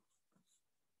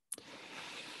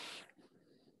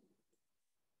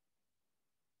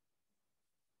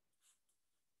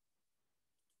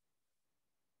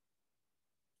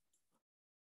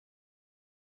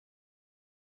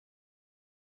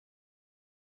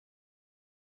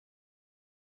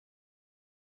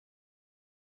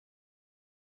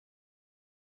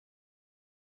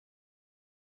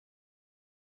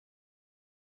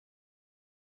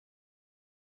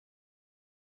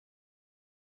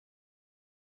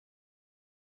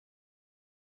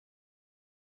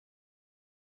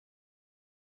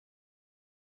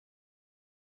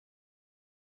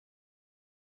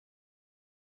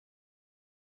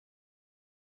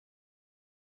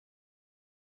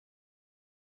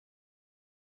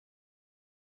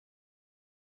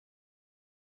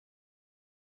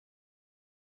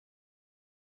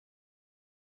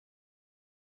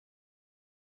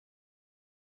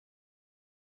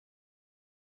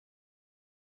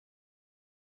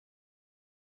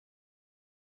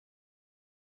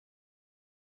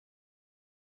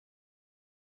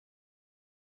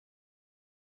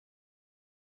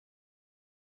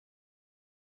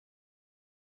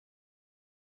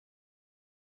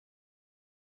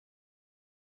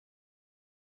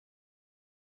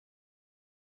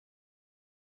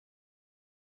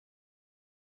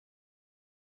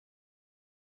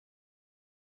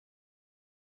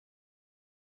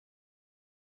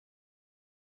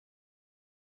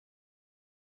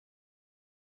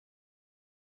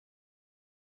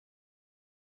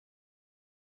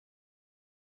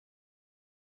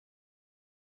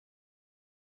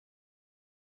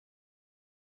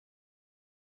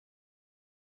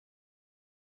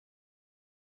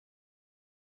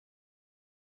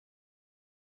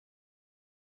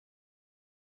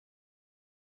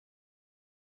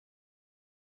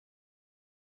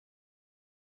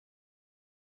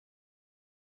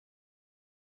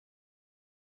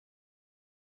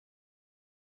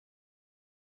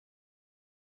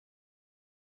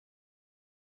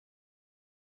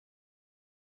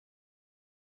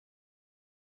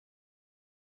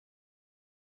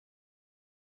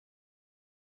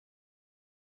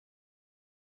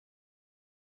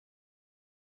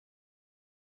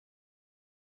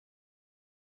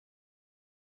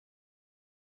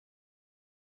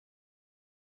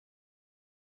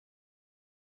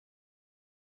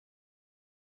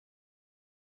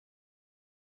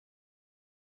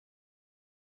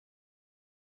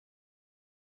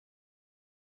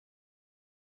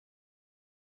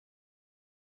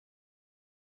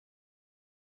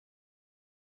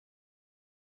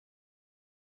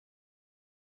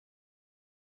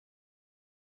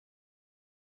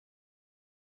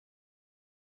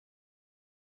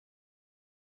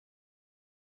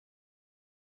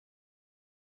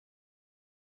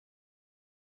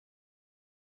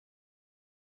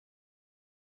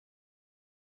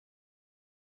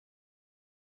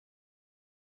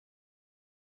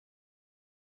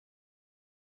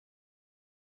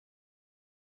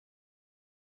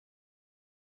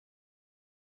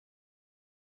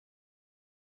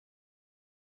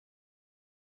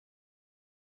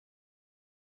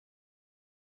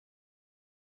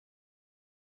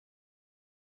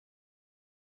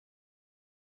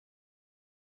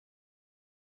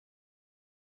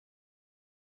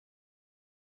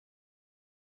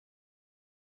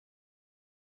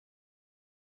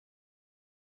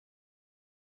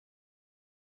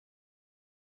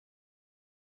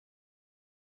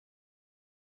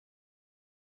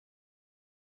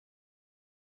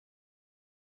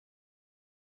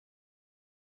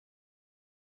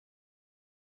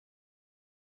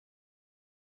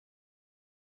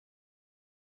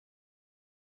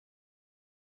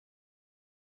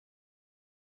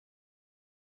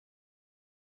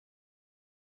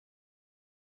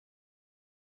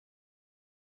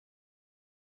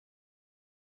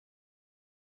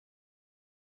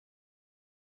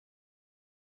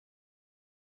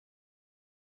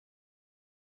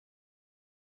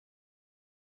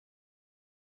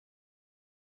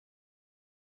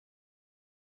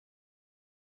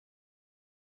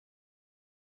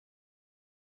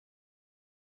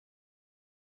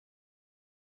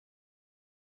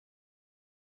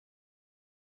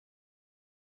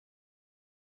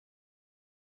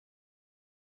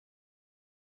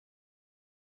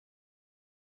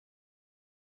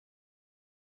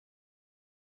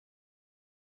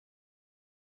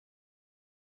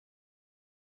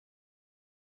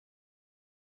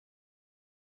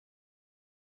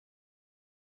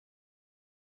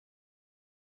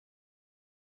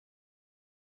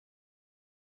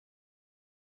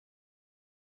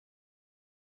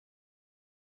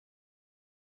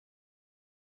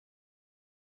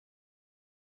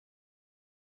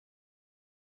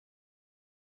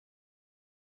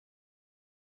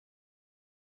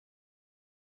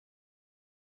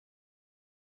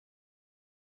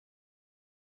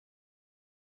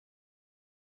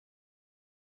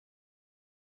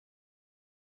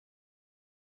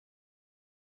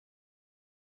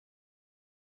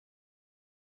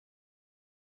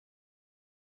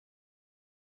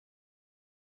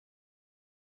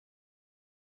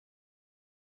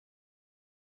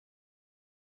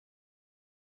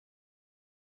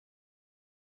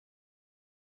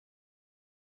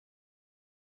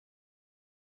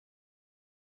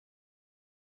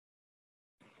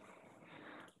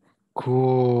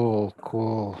 Cool,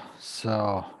 cool.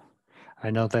 So I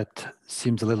know that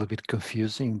seems a little bit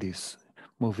confusing, this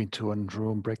moving to one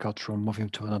room, breakout room, moving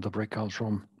to another breakout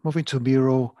room, moving to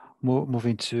Miro,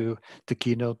 moving to the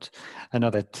keynote. I know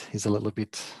that is a little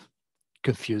bit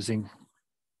confusing.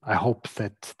 I hope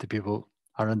that the people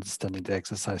are understanding the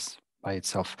exercise by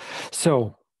itself.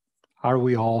 So are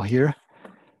we all here?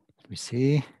 Let me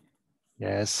see.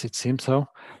 Yes, it seems so.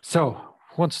 So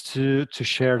who wants to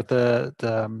share the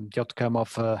outcome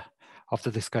of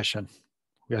the discussion?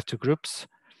 We have two groups.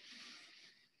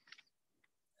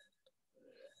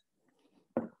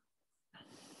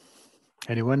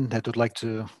 Anyone that would like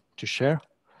to share?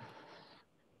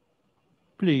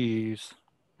 Please.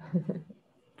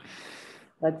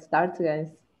 Let's start, guys.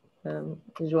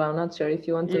 João, not sure if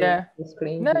you want to Yeah. the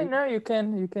screen. No, please. no, you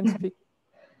can speak.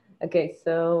 Okay,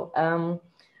 so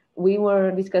we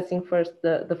were discussing first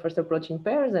the first approach in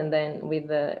pairs, and then with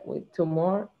two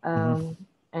more.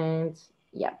 And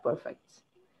yeah, perfect.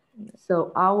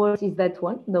 So ours is that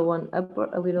one, the one up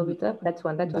a little bit up. That's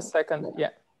one. That The one. second, yeah.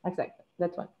 Exactly,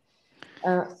 that one.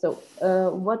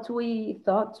 What we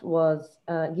thought was,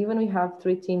 given we have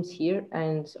three teams here,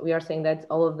 and we are saying that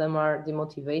all of them are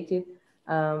demotivated,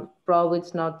 probably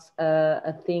it's not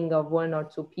a thing of one or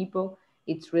two people.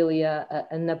 It's really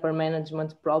an upper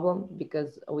management problem,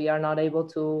 because we are not able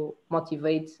to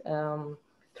motivate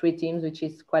three teams, which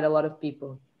is quite a lot of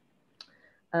people.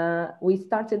 We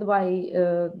started by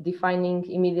defining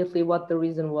immediately what the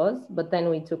reason was, but then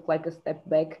we took like a step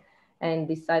back and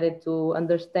decided to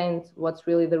understand what's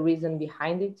really the reason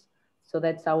behind it. So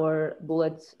that's our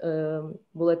bullet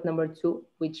number 2,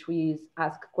 which we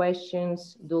ask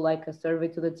questions, do like a survey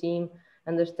to the team,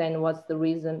 understand what's the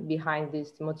reason behind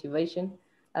this motivation.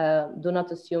 Do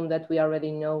not assume that we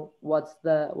already know what's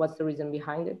the reason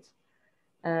behind it.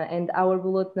 And our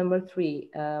bullet number 3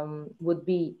 would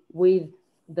be, with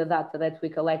the data that we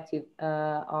collected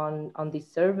on this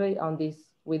survey,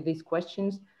 with these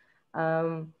questions,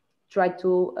 try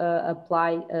to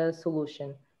apply a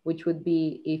solution, which would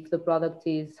be, if the product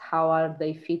is, how are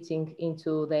they fitting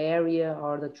into the area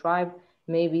or the tribe?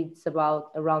 Maybe it's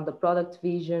around the product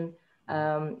vision.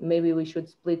 Maybe we should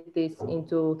split this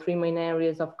into 3 main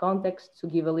areas of context to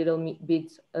give a little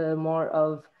bit more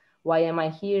of, why am I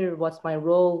here? What's my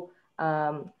role?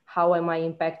 How am I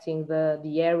impacting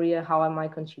the area? How am I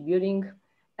contributing?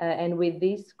 And with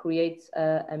this, creates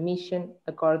a mission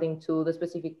according to the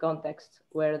specific context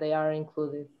where they are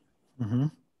included.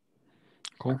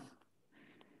 Cool.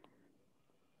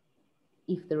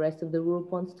 If the rest of the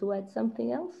group wants to add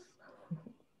something else.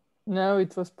 No,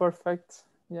 it was perfect.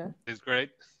 Yeah. It's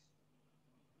great.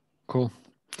 Cool.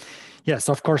 Yes,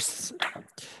 of course.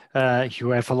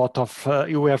 You have a lot of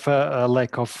a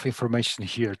lack of information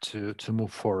here to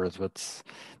move forward, but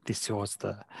this was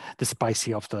the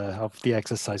spicy of the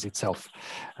exercise itself.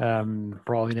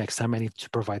 Probably next time I need to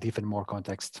provide even more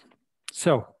context.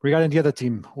 So regarding the other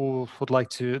team, who would like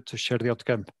to share the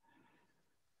outcome?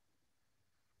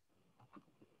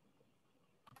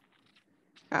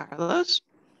 Carlos?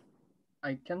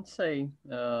 I can say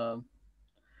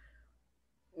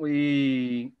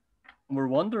we were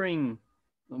wondering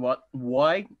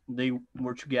why they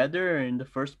were together in the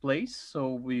first place.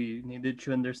 So we needed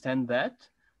to understand that,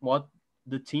 what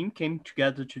the team came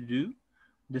together to do,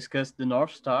 discuss the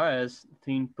North Star as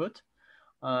Thien put,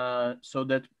 so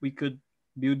that we could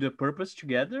build a purpose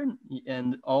together,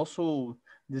 and also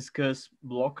discuss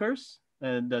blockers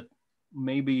that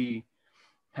may be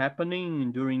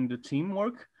happening during the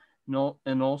teamwork,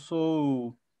 and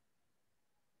also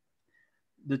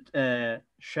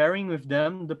sharing with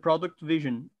them the product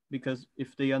vision, because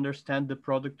if they understand the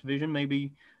product vision,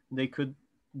 maybe they could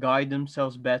guide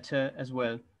themselves better as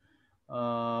well.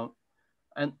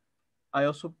 And I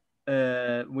also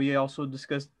we also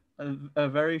discussed a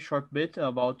very short bit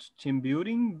about team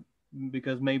building,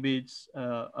 because maybe it's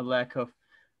a lack of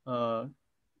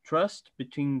trust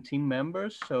between team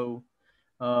members. So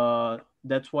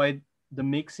that's why the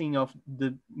mixing of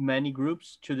the many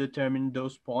groups to determine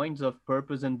those points of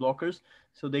purpose and blockers,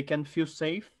 so they can feel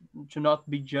safe to not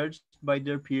be judged by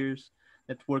their peers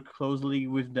that work closely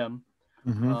with them.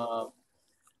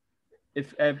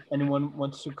 If anyone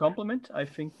wants to compliment, I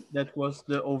think that was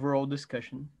the overall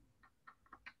discussion.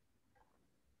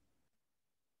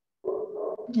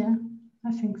 Yeah,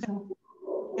 I think so.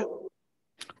 Yep.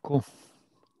 Cool.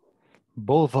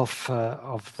 Both of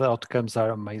the outcomes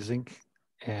are amazing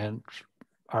and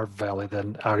are valid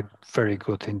and are very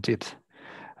good indeed.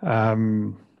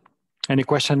 Any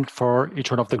question for each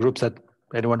one of the groups that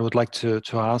anyone would like to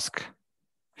ask?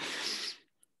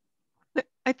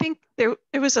 I think there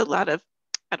was a lot of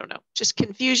I don't know, just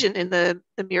confusion in the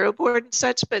Miro board and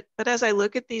such. But as I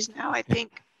look at these now, I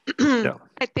think Yeah.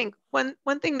 I think one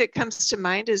thing that comes to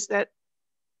mind is that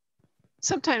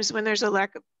sometimes when there's a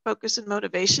lack of focus and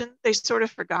motivation, they sort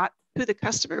of forgot who the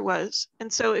customer was.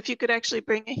 And so if you could actually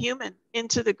bring a human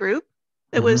into the group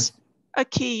that was a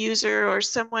key user or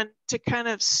someone to kind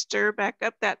of stir back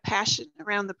up that passion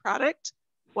around the product.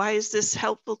 Why is this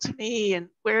helpful to me, and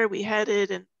where are we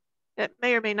headed? And that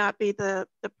may or may not be the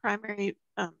primary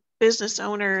business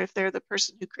owner if they're the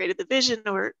person who created the vision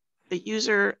or the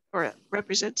user or a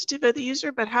representative of the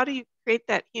user, but how do you create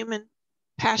that human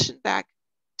passion back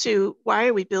to why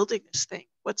are we building this thing?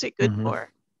 What's it good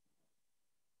for?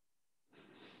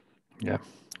 Yeah,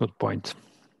 good point.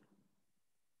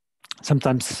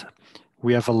 Sometimes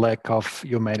we have a lack of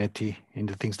humanity in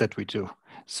the things that we do.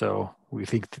 So we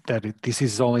think that this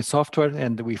is only software,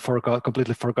 and we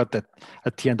completely forgot that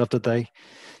at the end of the day,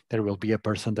 there will be a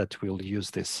person that will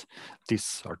use this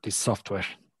software,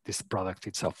 this product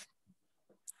itself.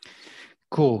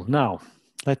 Cool. Now,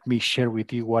 let me share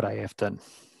with you what I have done.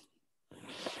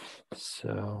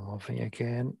 So moving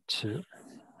again to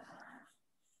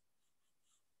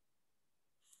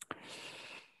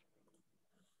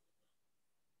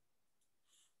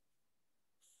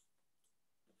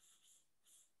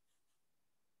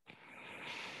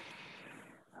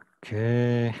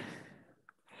okay.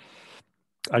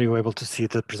 Are you able to see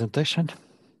the presentation?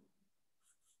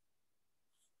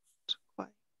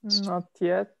 Not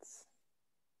yet.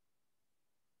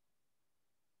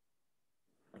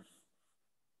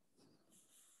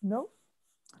 No.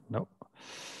 No.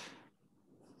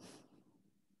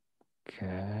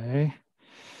 Okay.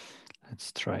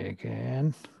 Let's try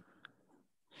again.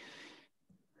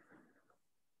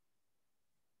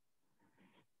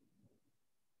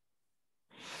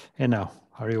 And now,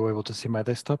 are you able to see my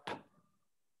desktop?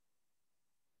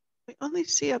 We only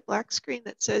see a black screen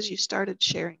that says you started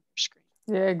sharing your screen.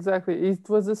 Yeah, exactly. It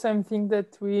was the same thing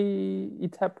that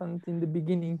it happened in the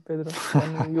beginning, Pedro,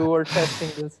 when you were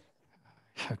testing this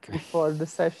before the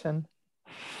session.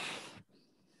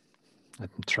 Let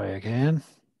me try again.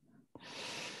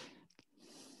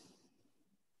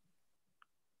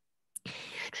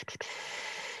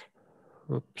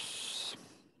 Oops.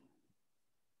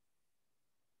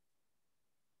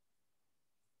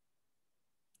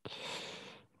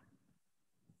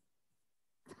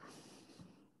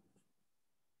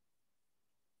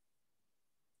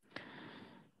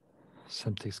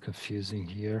 Something's confusing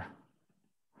here.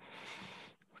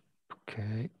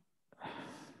 Okay.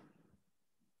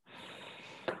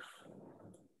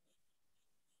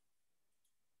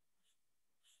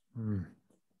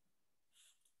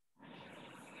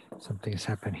 Something's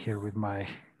happened here with my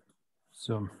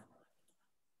Zoom.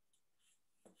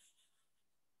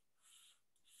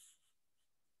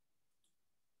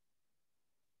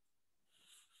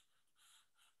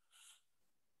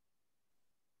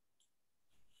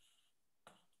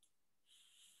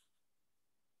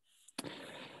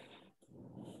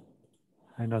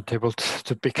 I'm not able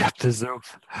to pick up the Zoom.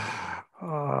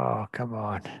 Oh, come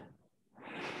on.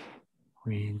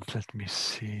 Let me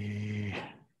see.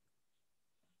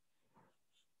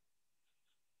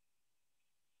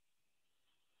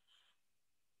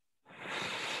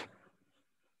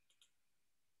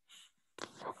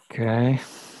 Okay.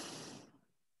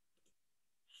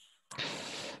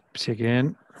 See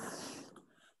again.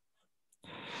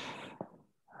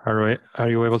 Are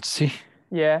you able to see?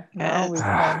 Yeah, now we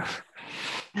can.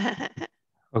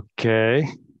 Okay.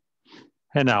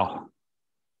 And now?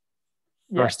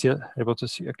 Yeah. You are still able to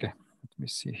see? Okay. Let me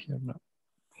see here now.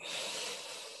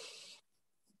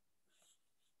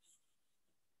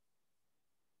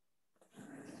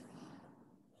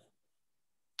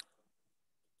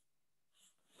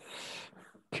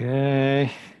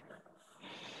 Okay.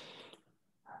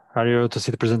 Are you able to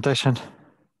see the presentation?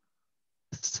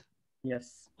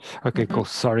 Yes. Okay, cool.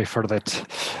 Sorry for that.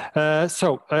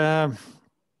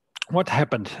 What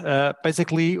happened?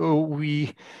 Basically,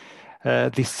 we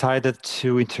decided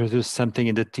to introduce something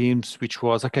in the teams, which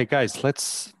was, okay, guys,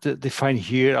 let's define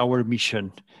here our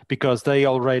mission, because they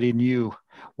already knew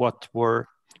what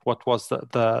was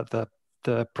the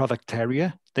product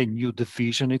area. They knew the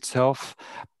vision itself,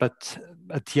 but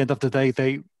at the end of the day,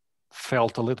 they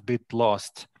felt a little bit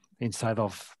lost inside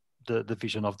of the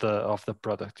vision of the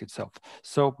product itself.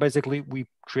 So basically, we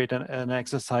create an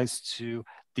exercise to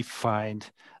define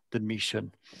the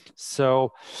mission.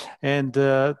 So, and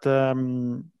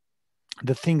the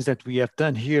things that we have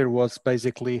done here was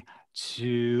basically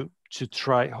to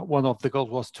try. One of the goals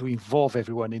was to involve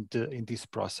everyone in this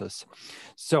process.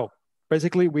 So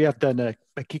basically we have done a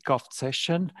kickoff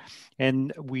session,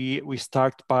 and we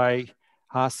start by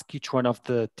ask each one of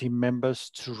the team members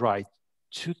to write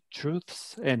 2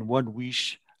 truths and 1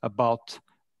 wish about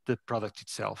the product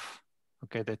itself,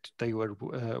 okay, that they were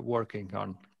working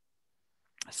on.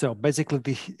 So basically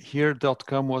the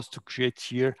here.com was to create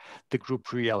here the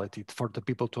group reality for the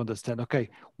people to understand, okay,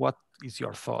 what is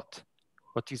your thought?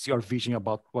 What is your vision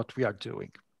about what we are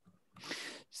doing?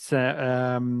 So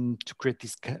to create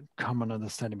this common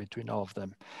understanding between all of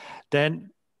them.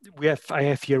 Then I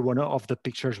have here one of the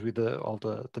pictures with all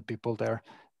the people there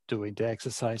doing the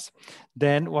exercise.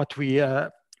 Then what we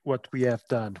have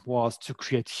done was to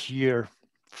create here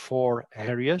 4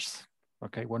 areas.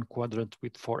 Okay, 1 quadrant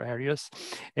with 4 areas,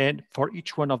 and for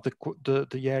each one of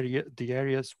the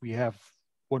areas we have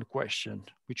 1 question,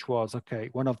 which was, okay,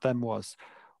 one of them was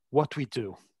what we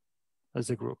do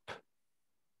as a group.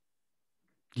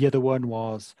 The other one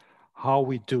was how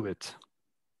we do it.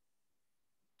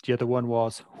 The other one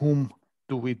was whom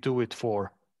do we do it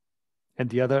for,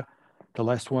 and the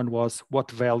last one was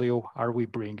what value are we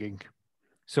bringing.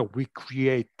 So we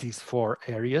create these 4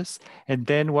 areas, and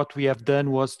then what we have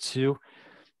done was to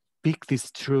pick these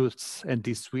truths and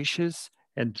these wishes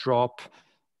and drop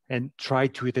and try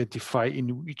to identify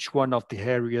in each one of the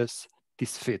areas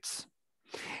this fits.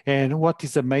 And what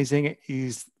is amazing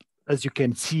is, as you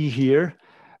can see here,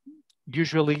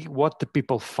 usually what the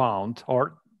people found,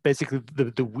 or basically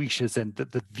the wishes and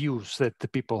the views that the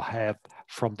people have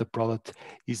from the product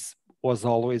was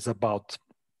always about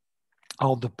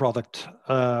how the product,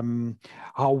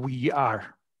 how we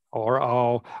are,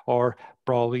 or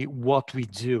probably what we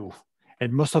do.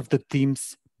 And most of the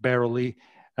teams barely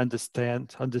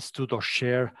understood or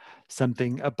share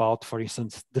something about, for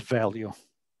instance, the value,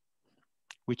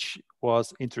 which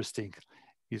was interesting.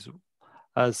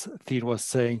 As Thien was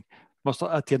saying,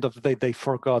 at the end of the day, they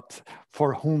forgot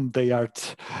for whom they are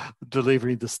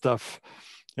delivering the stuff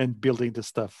and building the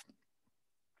stuff.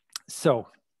 So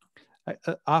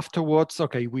afterwards,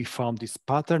 okay, we found this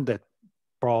pattern that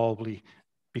probably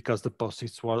because the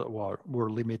post-its were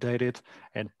limited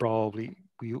and probably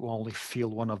we only fill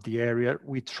one of the area,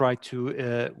 we try to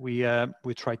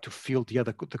fill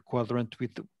the quadrant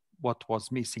with what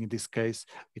was missing. In this case,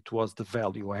 it was the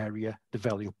value area, the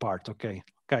value part. Okay,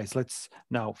 guys, let's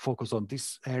now focus on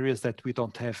these areas that we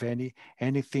don't have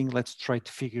anything. Let's try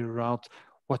to figure out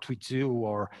what we do,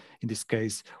 or in this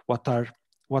case, what are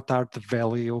the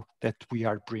value that we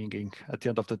are bringing at the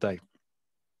end of the day.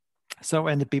 So,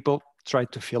 and the people try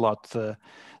to fill out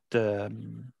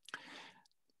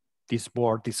this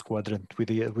board, this quadrant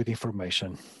with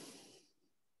information.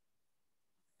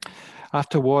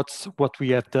 Afterwards, what we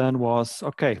have done was,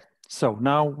 okay, so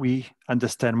now we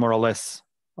understand more or less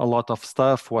a lot of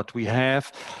stuff, what we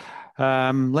have.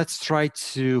 Let's try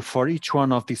to, for each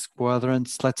one of these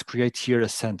quadrants, let's create here a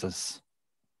sentence.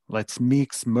 Let's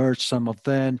merge some of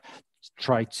them,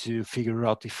 try to figure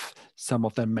out if some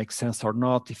of them make sense or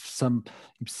not, if some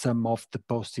of the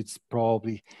post-its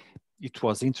probably it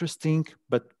was interesting,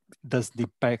 but doesn't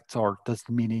impact or doesn't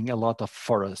meaning a lot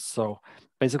for us. So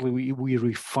basically we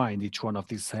refine each one of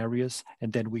these areas,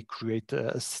 and then we create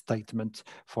a statement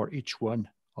for each one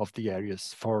of the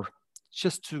areas, for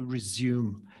just to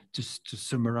resume, just to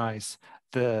summarize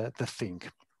the thing.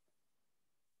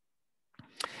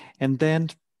 And then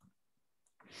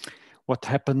what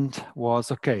happened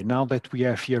was, okay, now that we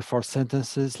have here 4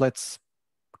 sentences, let's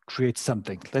create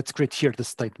something. Let's create here the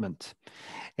statement.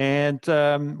 And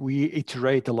we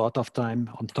iterate a lot of time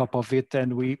on top of it,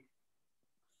 and we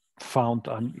found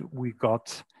and we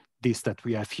got this that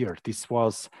we have here. This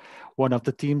was one of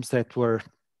the teams that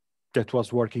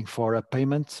was working for a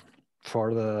payment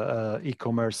for the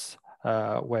e-commerce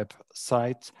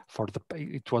website.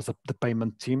 It was the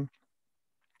payment team.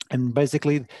 And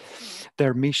basically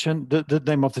their mission, the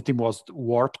name of the team was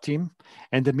Warp Team.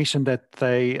 And the mission that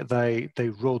they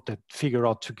wrote, that figure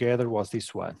out together, was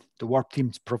this one. The Warp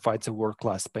Team provides a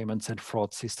world-class payments and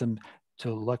fraud system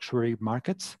to luxury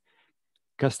markets,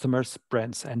 customers,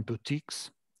 brands, and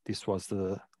boutiques. This was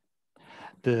the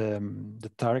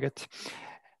target.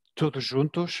 Todos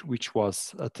Juntos, which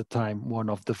was at the time one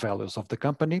of the values of the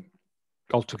company.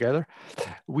 Altogether,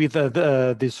 with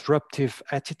the disruptive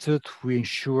attitude, we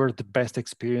ensure the best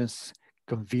experience,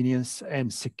 convenience,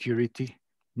 and security.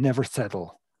 Never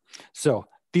settle. So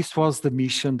this was the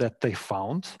mission that they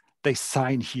found. They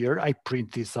sign here. I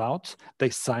print this out.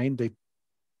 They sign. They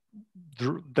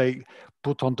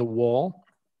put on the wall,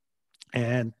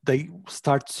 and they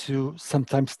start to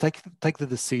sometimes take the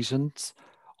decisions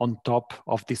on top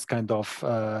of this kind of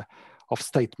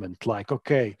statement, like,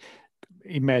 okay,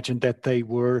 imagine that they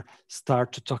were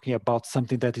start to talking about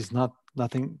something that is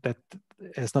nothing that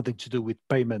has nothing to do with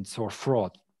payments or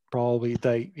fraud. Probably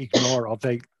they ignore or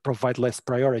they provide less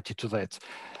priority to that.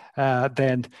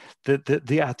 Then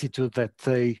the attitude that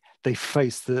they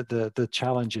face the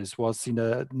challenges was in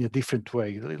a different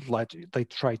way. Like they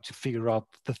try to figure out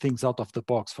the things out of the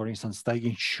box. For instance, they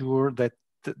ensure that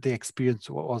the experience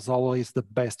was always the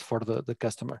best for the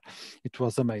customer. It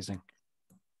was amazing.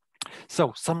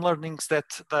 So some learnings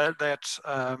that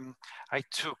I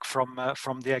took from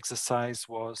the exercise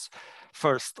was,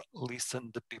 first,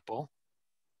 listen to people,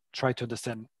 try to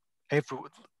understand,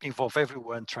 involve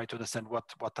everyone, try to understand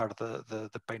what are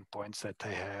the pain points that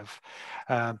they have,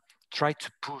 try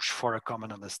to push for a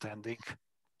common understanding,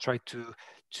 try to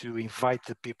invite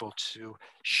the people to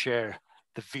share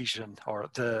the vision or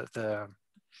the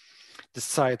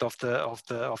side of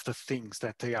the things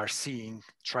that they are seeing,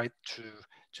 try to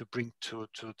bring to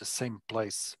the same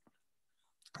place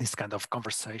these kind of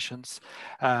conversations.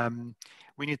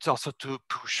 We need also to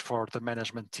push for the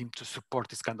management team to support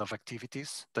these kind of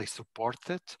activities. They support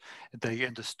it, they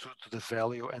understood the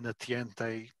value, and at the end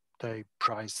they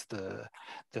prize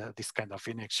this kind of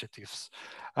initiatives.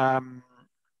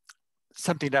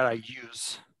 Something that I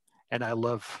use and I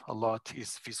love a lot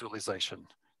is visualization.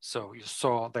 So you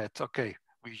saw that, okay,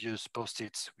 we use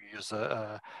Post-its, we use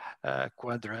a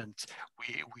quadrant,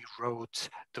 we wrote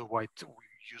we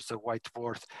use a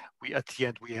whiteboard. At the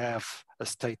end, we have a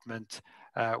statement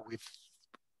with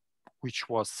which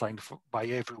was signed by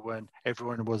everyone.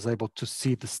 Everyone was able to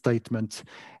see the statement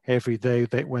every day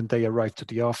when they arrived to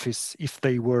the office. If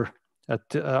they were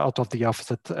out of the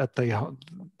office at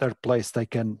their place, they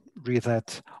can read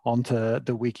that on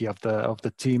the wiki of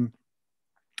the team.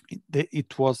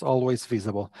 It was always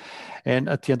visible. And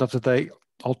at the end of the day,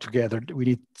 all together, we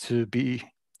need to be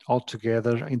all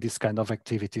together in this kind of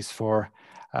activities for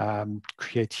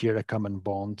create here a common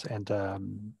bond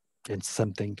and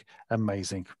something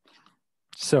amazing.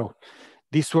 So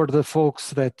these were the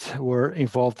folks that were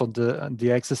involved on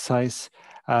the exercise.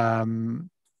 The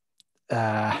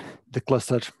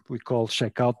cluster we call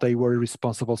checkout, they were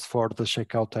responsible for the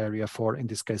checkout area for, in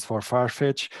this case, for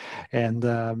Farfetch.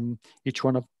 And each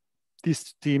one of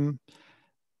this team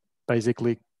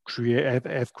basically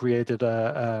have created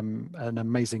an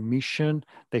amazing mission.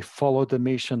 They followed the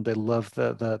mission, they loved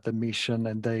the mission,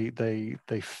 and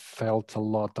they felt a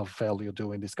lot of value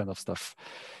doing this kind of stuff.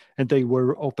 And they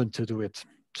were open to do it.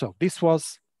 So this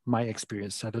was my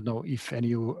experience. I don't know if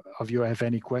any of you have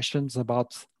any questions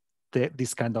about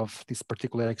this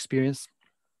particular experience.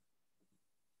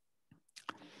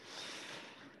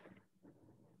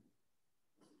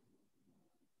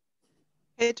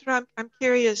 Pedro, I'm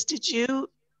curious, did you,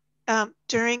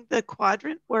 during the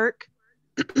quadrant work,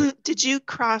 did you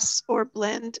cross or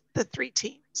blend the three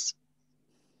teams?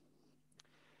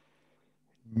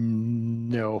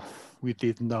 No, we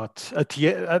did not. But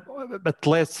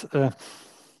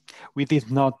we did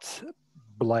not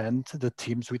blend the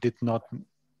teams. We did not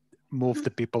move the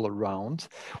people around.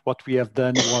 What we have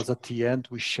done was at the end,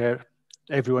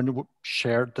 everyone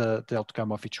shared the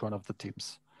outcome of each one of the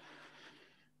teams.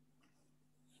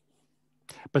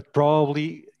 But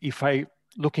probably if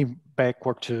looking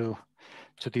backward to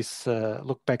this,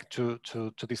 look back to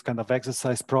this kind of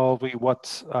exercise, probably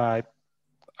what I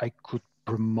could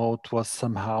promote was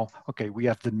somehow, okay, we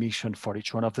have the mission for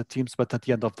each one of the teams, but at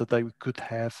the end of the day, we could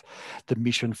have the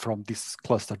mission from this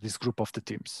cluster, this group of the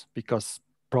teams, because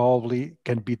probably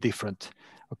can be different.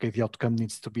 Okay, the outcome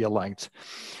needs to be aligned.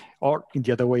 Or in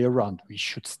the other way around, we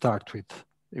should start with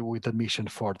the mission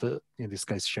for in this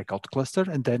case, checkout cluster,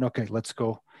 and then, okay, let's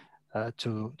go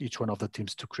to each one of the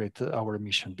teams to create our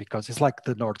mission, because it's like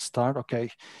the North Star.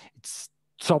 Okay, it's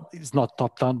not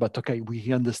top down, but okay,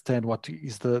 we understand what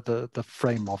is the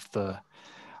frame of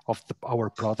our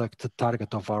product, the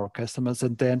target of our customers,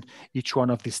 and then each one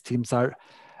of these teams are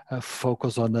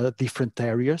focused on different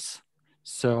areas.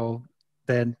 So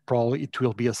then probably it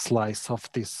will be a slice of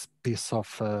this piece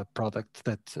of product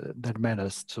that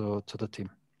matters to the team.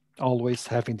 Always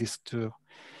having these two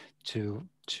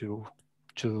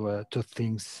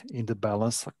things in the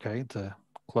balance. Okay, the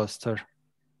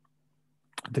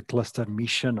cluster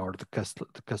mission, or the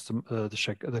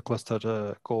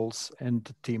cluster goals, and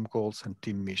the team goals and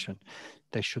team mission.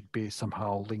 They should be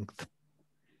somehow linked.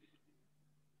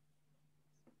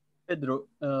 Pedro,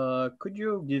 could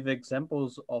you give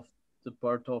examples of the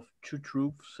part of two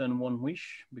truths and one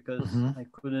wish? Because I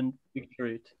couldn't picture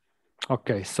it.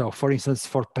 Okay, so for instance,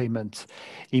 for payment,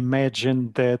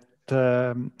 imagine that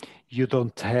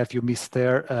you missed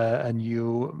there a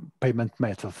new payment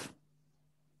method.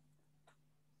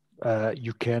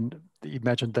 You can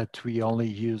imagine that we only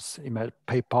use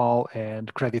PayPal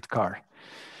and credit card.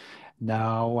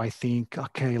 Now I think,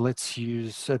 okay, let's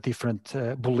use a different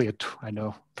boleto. I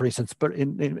know, for instance, but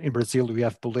in Brazil we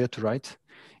have boleto, right?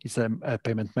 It's a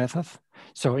payment method.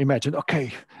 So imagine,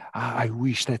 okay, I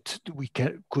wish that we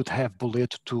could have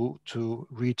boleto to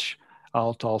reach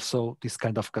out also this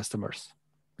kind of customers.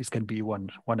 This can be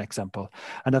one example.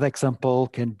 Another example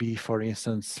can be, for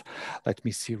instance, let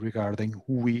me see regarding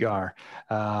who we are.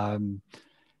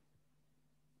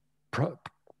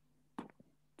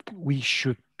 We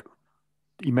should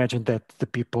imagine that the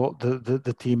people,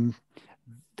 the team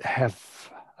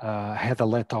have had a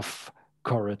lot of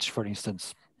courage, for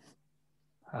instance.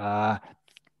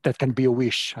 That can be a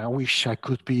wish. I wish I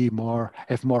could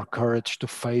have more courage to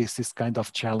face this kind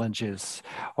of challenges,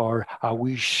 or I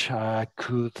wish I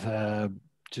could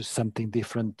do something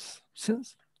different,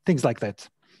 things like that.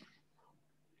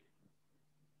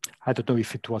 I don't know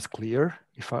if it was clear,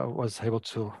 if I was able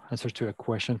to answer to your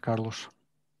question, Carlos.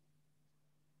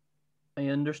 I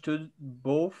understood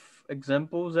both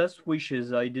examples as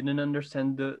wishes. I didn't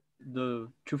understand the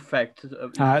true fact.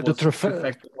 The true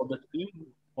fact about the team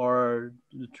or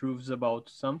the truths about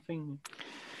something.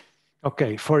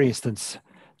 Okay, for instance,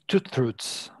 two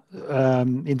truths.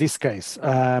 In this case,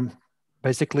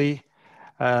 basically,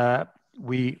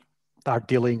 we are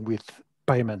dealing with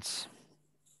payments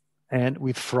and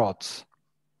with fraud,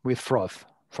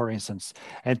 for instance,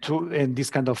 and this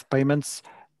kind of payments.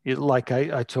 Like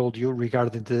I told you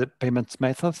regarding the payments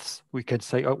methods, we can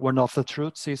say one of the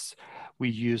truths is we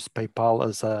use PayPal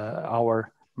as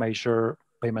our major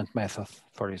payment method,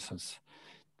 for instance.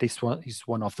 This one is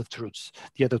one of the truths.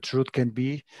 The other truth can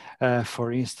be,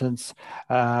 for instance,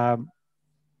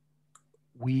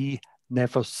 we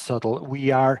never settle. We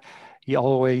are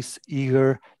always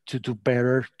eager to do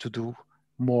better, to do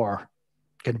more.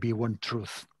 Can be one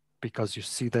truth, because you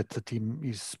see that the team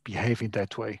is behaving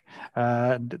that way.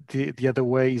 The other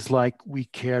way is like we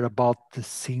care about the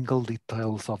single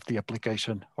details of the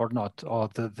application or not, or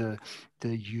the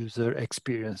user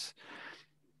experience.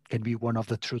 Can be one of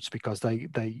the truths, because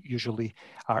they usually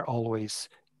are always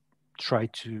try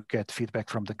to get feedback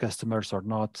from the customers or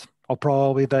not. Or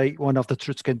probably one of the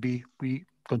truths can be we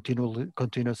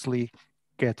continuously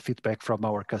get feedback from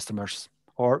our customers,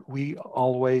 or we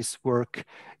always work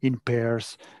in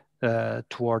pairs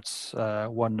towards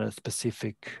one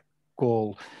specific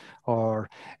goal, or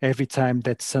every time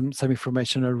that some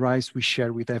information arises, we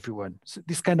share with everyone. So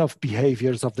these kind of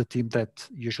behaviors of the team that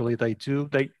usually they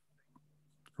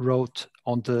wrote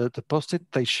on the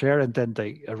post-it, they share, and then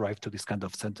they arrive to this kind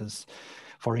of sentence.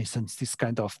 For instance, this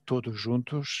kind of todos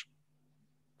juntos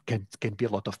can be a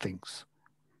lot of things.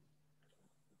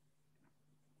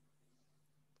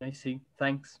 I see.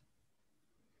 Thanks.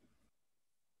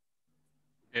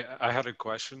 Yeah, I had a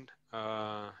question.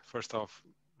 First off,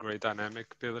 great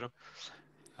dynamic, Pedro.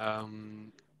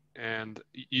 And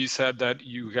you said that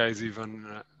you guys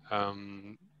even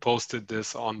posted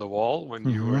this on the wall when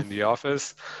you were in the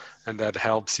office, and that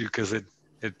helps you because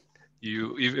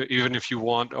you even if you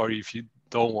want or if you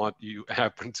don't want, you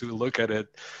happen to look at it,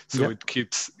 so it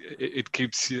keeps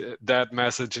that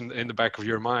message in the back of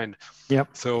your mind.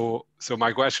 So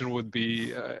my question would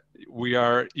be,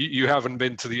 you haven't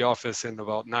been to the office in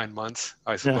about 9 months,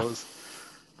 I suppose.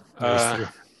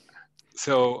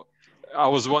 So I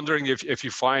was wondering if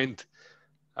you find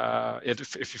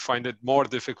if you find it more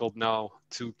difficult now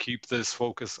to keep this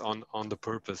focus on the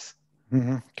purpose.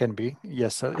 Can be,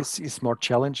 yes. It's more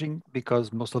challenging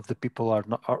because most of the people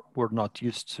were not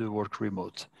used to work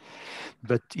remote.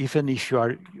 But even if you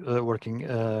are working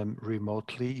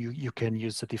remotely, you can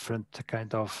use a different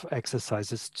kind of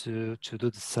exercises to do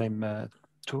the same,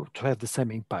 to have the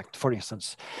same impact. For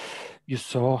instance, you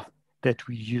saw that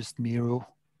we used Miro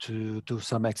to do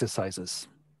some exercises.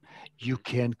 You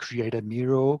can create a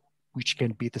Miro, which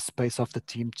can be the space of the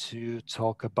team to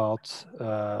talk about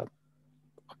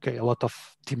a lot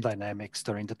of team dynamics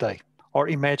during the day. Or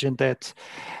imagine that,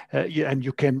 and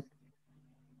you can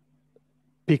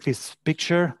pick this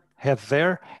picture, have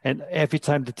there, and every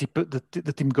time the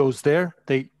team goes there,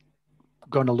 they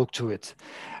gonna look to it.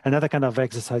 Another kind of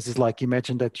exercise is like,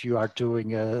 imagine that you are doing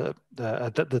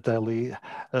the daily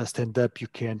stand-up. You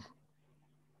can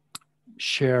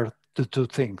share the two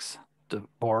things, the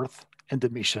board and the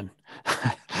mission.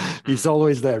 It's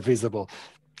always there, visible.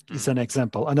 Is an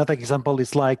example. Another example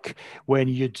is like when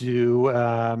you do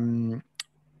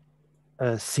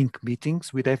sync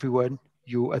meetings with everyone.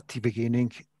 You at the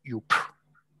beginning you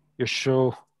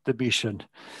show the mission,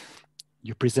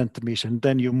 you present the mission,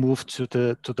 then you move to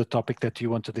the topic that you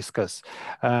want to discuss.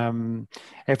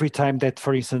 Every time that,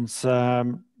 for instance,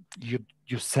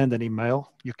 you send an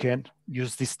email, you can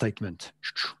use this statement,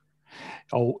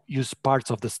 or use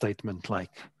parts of the statement,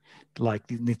 like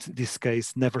in this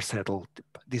case, never settle.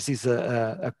 This is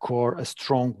a core, a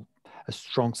strong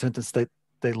sentence that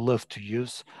they love to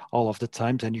use all of the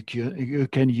times, and you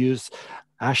can use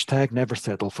hashtag never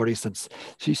settle, for instance.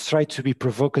 She's tried to be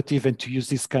provocative and to use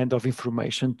this kind of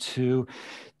information to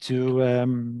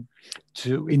in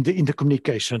the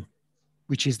communication,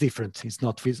 which is different. It's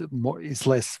not more. It's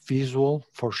less visual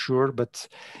for sure, but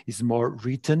it's more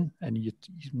written, and you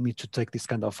need to take this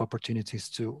kind of opportunities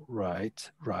to write,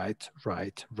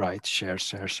 share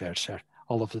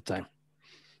all of the time.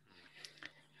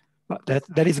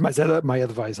 That is my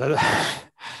advice.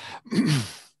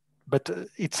 But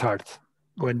it's hard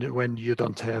when you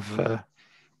don't have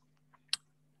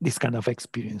this kind of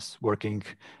experience working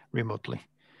remotely.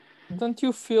 Don't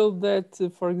you feel that,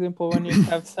 for example, when you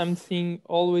have something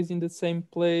always in the same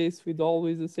place with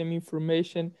always the same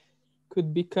information,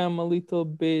 could become a little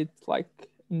bit like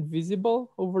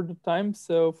invisible over the time?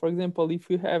 So, for example, if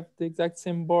you have the exact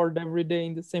same board every day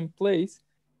in the same place,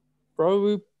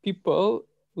 probably people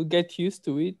will get used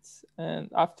to it, and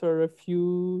after a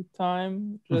few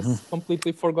time, just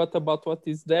completely forgot about what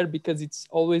is there because it's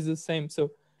always the same.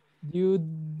 So, do you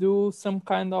do some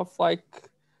kind of like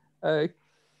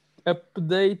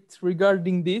update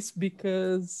regarding this?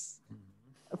 Because,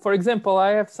 for example,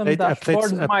 I have some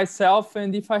dashboards myself,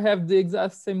 and if I have the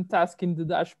exact same task in the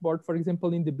dashboard, for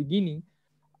example, in the beginning,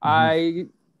 I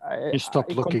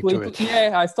stop looking to it.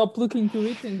 Yeah, I stop looking to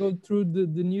it and go through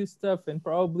the new stuff, and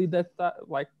probably that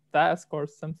like task or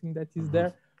something that is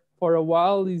there for a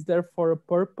while is there for a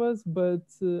purpose. But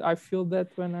I feel that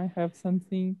when I have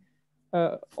something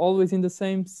always in the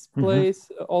same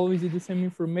place, always with the same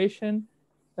information,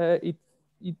 it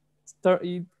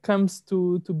comes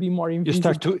to be more invisible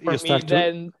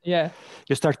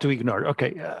you start to ignore.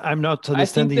 Okay, I'm not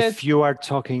understanding if you are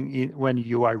talking when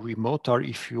you are remote or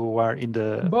if you are in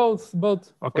the both.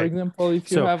 Okay. For example,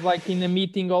 if you have like in a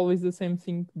meeting always the same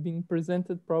thing being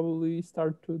presented, probably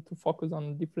start to focus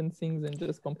on different things and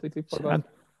just completely forgot.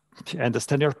 I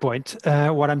understand your point.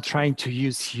 What I'm trying to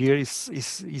use here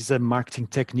is a marketing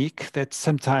technique that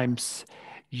sometimes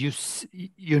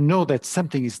you know that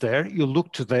something is there, you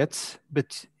look to that,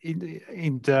 but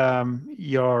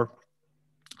your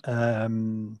I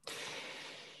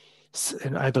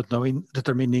don't know, in the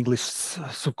term in English,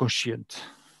 subconscient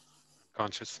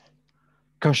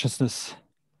consciousness.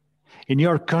 In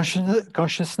your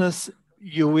consciousness,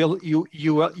 you will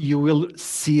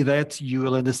see that, you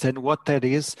will understand what that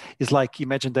is. It's like,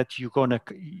 imagine that you go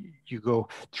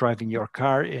driving your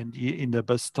car, and in the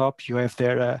bus stop you have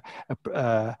there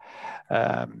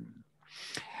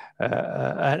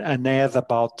an ad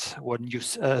about a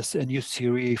new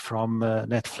series from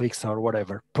Netflix or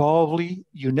whatever. Probably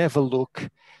you never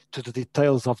look to the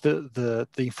details of the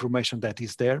information that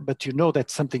is there, but you know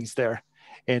that something is there.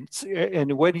 And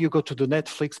when you go to the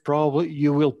Netflix, probably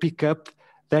you will pick up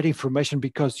that information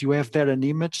because you have there an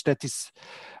image that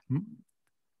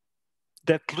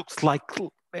looks like,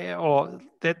 or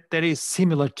that is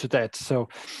similar to that. So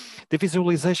the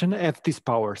visualization has this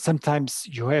power. Sometimes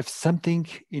you have something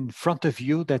in front of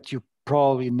you that you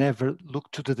probably never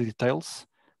look to the details,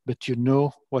 but you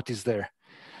know what is there.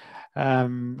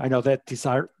 I know that this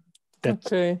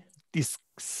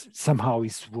somehow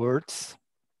is words.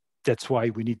 That's why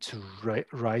we need to write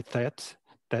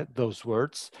those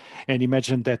words. And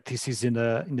imagine that this is in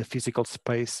a physical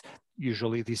space.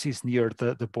 Usually this is near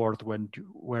the board where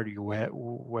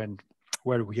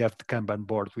we have the Kanban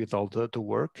board with all the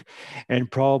work. And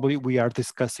probably we are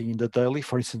discussing in the daily,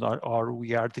 for instance, or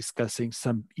we are discussing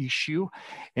some issue.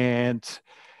 And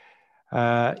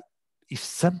if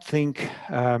something,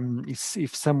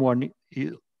 if someone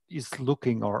is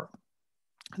looking or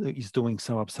is doing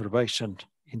some observation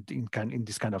in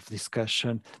this kind of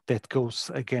discussion that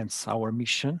goes against our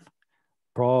mission,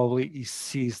 probably he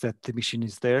sees that the mission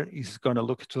is there, he's going to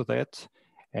look to that,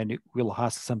 and it will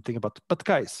ask something about, but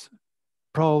guys,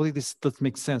 probably this doesn't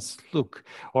make sense. Look,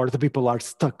 or the people are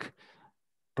stuck.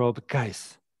 Probably,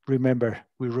 guys, remember,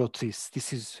 we wrote this.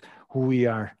 This is who we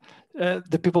are.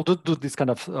 The people do this kind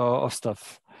of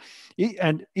stuff.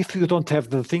 And if you don't have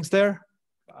the things there,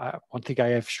 one thing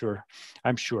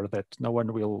I'm sure that no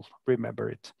one will remember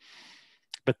it.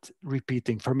 But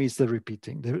repeating, for me, it's the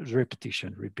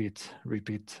repetition, repeat.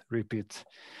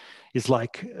 It's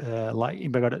like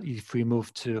if we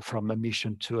move from a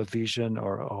mission to a vision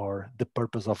or the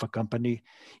purpose of a company,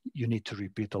 you need to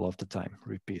repeat all of the time.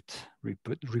 Repeat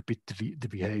the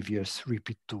behaviors,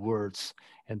 repeat the words,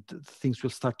 and things will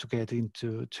start to get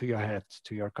into your head,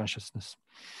 to your consciousness.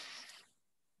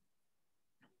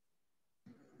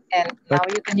 And now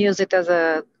you can use it as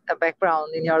a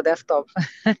background in your desktop.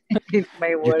 It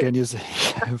may work. You can use it,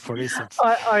 for instance.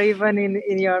 or even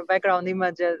in your background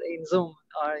images in Zoom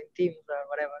or in Teams or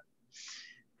whatever.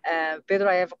 Pedro,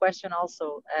 I have a question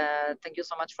also. Thank you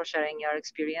so much for sharing your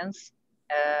experience.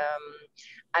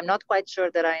 I'm not quite sure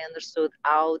that I understood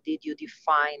how did you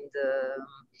define the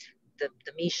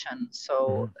mission.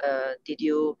 So did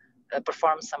you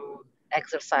perform some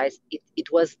exercise?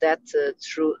 It was that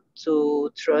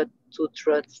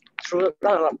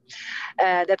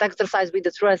that exercise with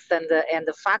the trust and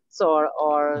the facts,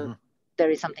 or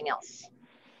there is something else?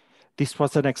 This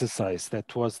was an exercise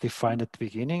that was defined at the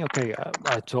beginning. Okay,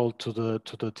 I told to the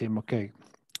team, okay,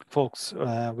 folks,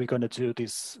 we're going to do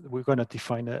this. We're going to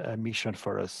define a mission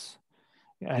for us.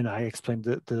 And I explained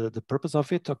the purpose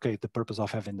of it. Okay, the purpose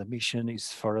of having the mission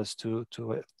is for us to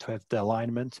have the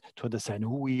alignment, to understand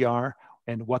who we are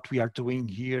and what we are doing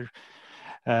here.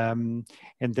 And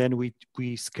then we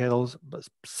schedule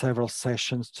several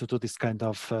sessions to do this kind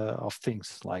of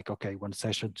things. Like, okay, one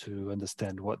session to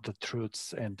understand what the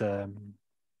truths and the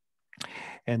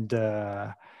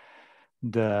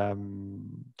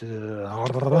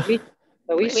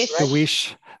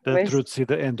wish, the truth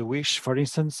and the wish, for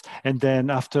instance. And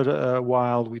then after a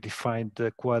while, we defined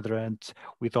the quadrant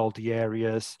with all the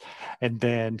areas. And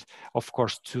then, of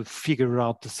course, to figure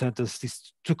out the sentence,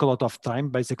 this took a lot of time,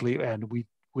 basically. And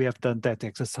we have done that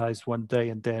exercise one day,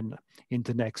 and then in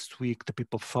the next week, the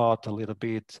people thought a little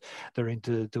bit during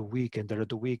the week and during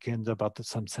the weekend about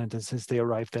some sentences. They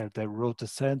arrived there, they wrote the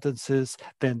sentences,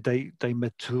 then they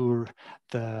mature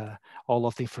all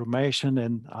of the information,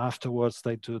 and afterwards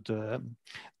they do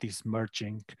this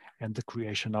merging and the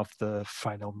creation of the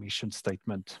final mission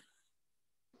statement.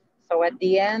 So at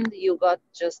the end, you got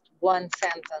just one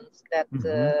sentence that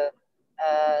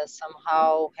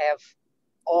somehow have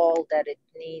all that it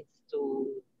needs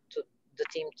to the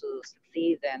team to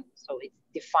succeed, and so it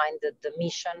defined the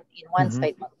mission in one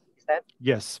statement. Is that?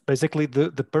 Yes, basically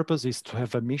the purpose is to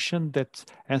have a mission that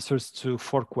answers to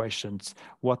 4 questions: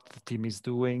 what the team is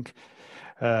doing,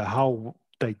 how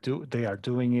they are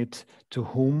doing it, to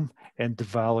whom, and the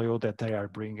value that they are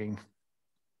bringing.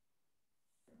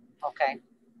 Okay,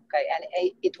 and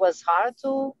it was hard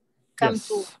to come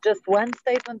to just one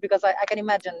statement, because I can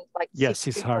imagine like yes,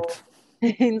 it's hard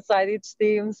inside each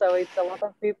team, so it's a lot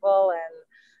of people, and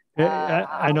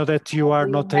I know that you are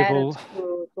not able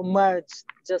to merge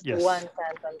just one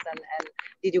sentence, and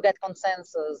did you get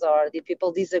consensus, or did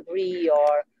people disagree,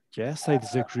 or? Yes, they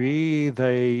disagree.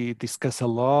 They discuss a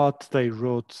lot. They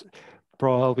wrote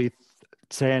probably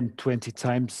 10, 20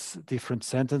 times different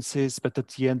sentences, but at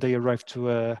the end they arrive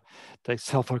to they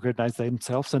self-organize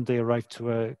themselves and they arrive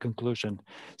to a conclusion.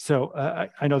 So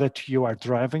I know that you are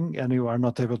driving and you are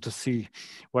not able to see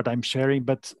what I'm sharing,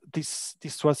 but this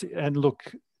was, and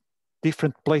look,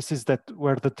 different places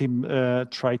where the team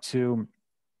tried to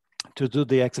do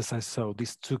the exercise. So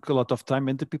this took a lot of time,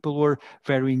 and the people were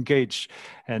very engaged.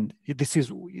 And this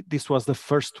was the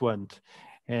first one,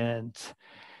 and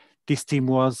this team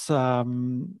was the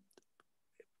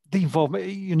involvement.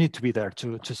 You need to be there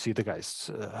to see the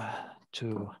guys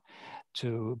to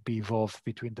be involved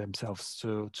between themselves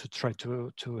to try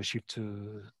to achieve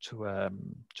to the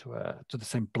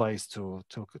same place to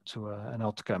an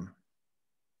outcome.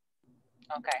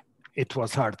 Okay. It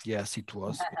was hard, yes, it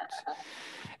was.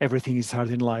 Everything is hard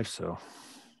in life, so.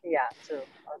 Yeah, true.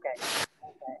 Okay.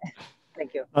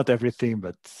 Thank you. Not everything,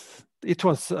 but it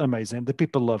was amazing. The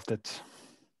people loved it.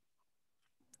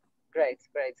 Great.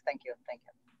 Thank you.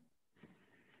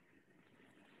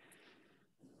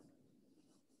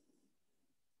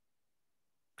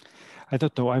 I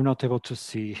don't know. I'm not able to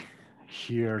see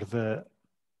here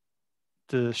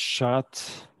the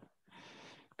shot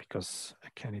because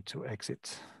I need to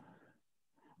exit.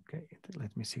 Okay,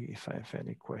 let me see if I have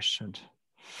any questions.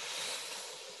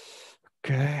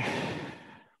 Okay.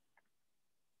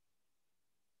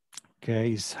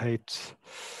 Okay, it's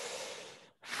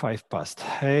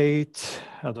 8:05.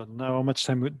 I don't know how much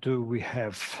time do we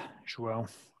have, João?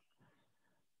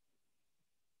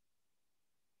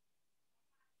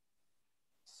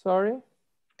 Sorry?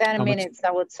 10 minutes,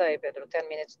 I would say, Pedro. 10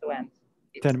 minutes to end.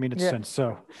 10 minutes to end.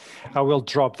 So I will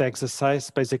drop the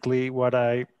exercise. Basically, what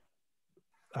I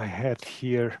had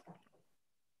here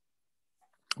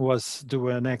was do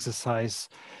an exercise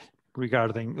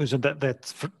regarding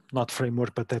that not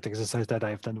framework, but that exercise that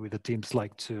I've done with the teams,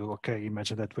 like to, okay,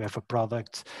 imagine that we have a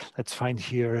product. Let's define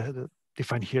here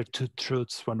 2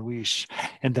 truths, 1 wish,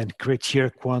 and then create here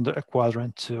a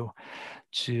quadrant to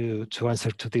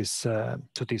answer to this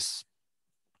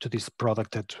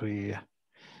product that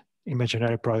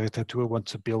imaginary product that we want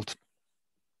to build.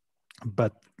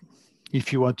 But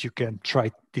if you want, you can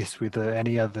try this with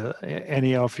any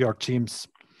of your teams.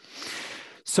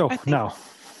 So now,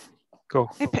 go.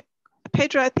 Hey,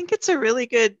 Pedro, I think it's a really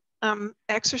good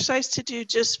exercise to do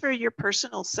just for your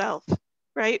personal self,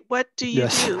 right? What do you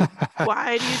do?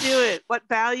 Why do you do it? What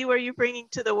value are you bringing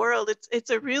to the world? It's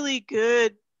a really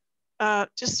good,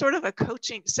 just sort of a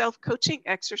self-coaching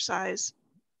exercise.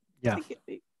 Yeah. I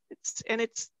think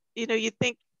it's, you know,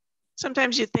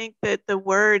 sometimes you think that the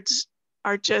words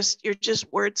are you're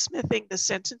just wordsmithing the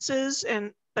sentences,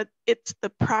 but it's the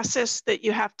process that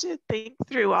you have to think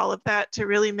through all of that to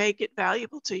really make it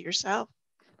valuable to yourself.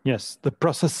 Yes, the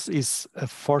process is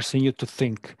forcing you to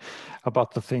think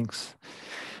about the things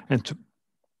and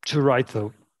to write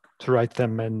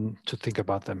them and to think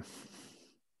about them.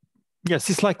 Yes,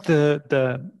 it's like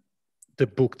the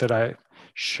book that I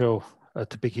show at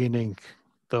the beginning.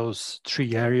 Those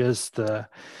 3 areas: the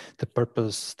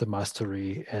purpose, the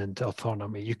mastery, and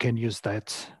autonomy. You can use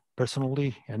that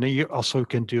personally, and you also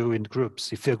can do in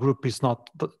groups. If a group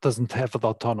doesn't have the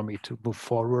autonomy to move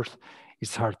forward,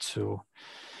 it's hard to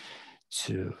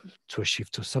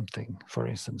achieve to something, for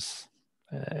instance,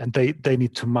 and they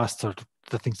need to master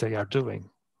the things they are doing.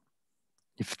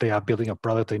 If they are building a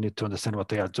product, they need to understand what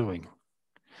they are doing.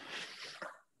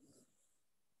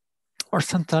 Or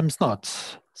sometimes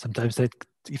not. Sometimes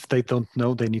if they don't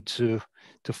know, they need to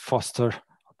foster,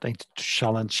 they need to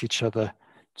challenge each other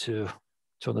to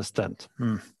understand.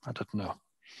 I don't know.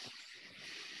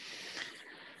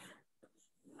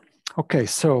 Okay,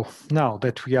 so now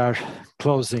that we are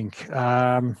closing,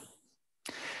 I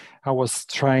was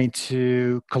trying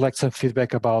to collect some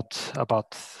feedback about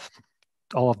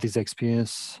all of this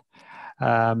experience.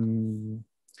 And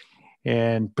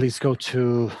please go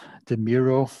to the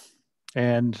Miro,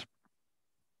 and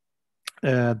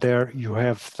there you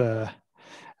have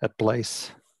a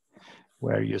place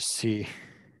where you see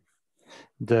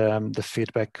the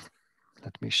feedback.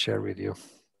 Let me share with you.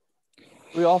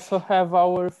 We also have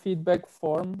our feedback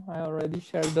form. I already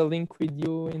shared the link with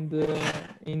you in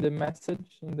the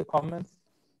message, in the comments.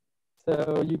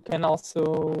 So you can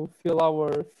also fill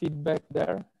our feedback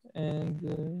there,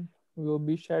 and we'll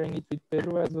be sharing it with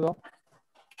Pedro as well.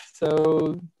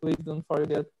 So please don't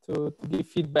forget to give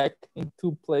feedback in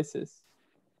 2 places,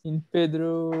 in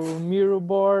Pedro Miro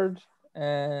board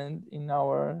and in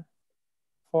our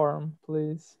forum,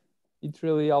 please. It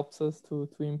really helps us to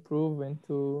improve and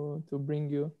to bring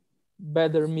you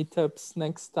better meetups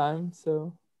next time.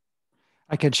 So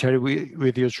I can share it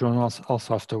with you, Joan,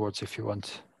 also afterwards if you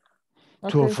want.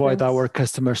 Okay, to avoid thanks. our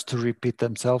customers to repeat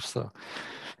themselves. So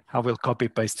I will copy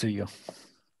paste to you.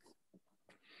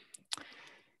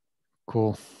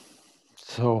 Cool.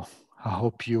 So I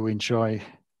hope you enjoy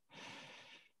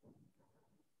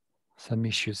some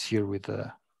issues here with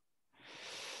the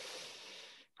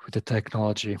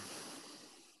technology.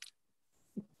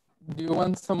 Do you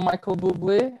want some Michael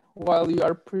Bublé while you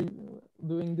are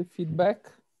doing the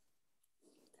feedback?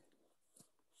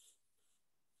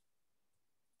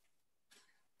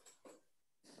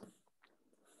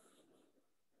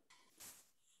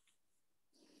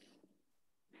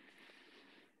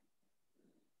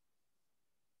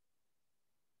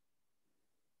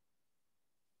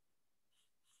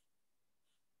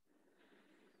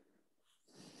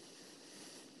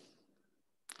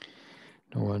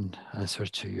 No one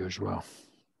answered to you as well.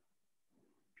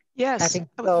 Yes, I think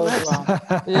so as well.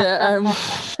 Yeah,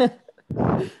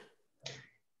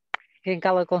 Quem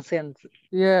cala consente.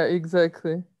 Yeah,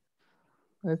 exactly.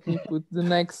 Let me put the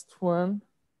next one.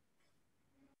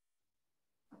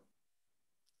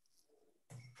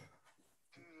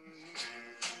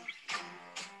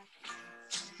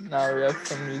 Now we have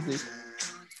some music.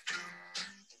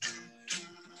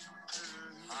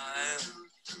 I'm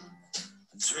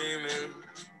dreaming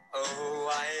of a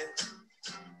white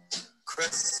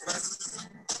Christmas,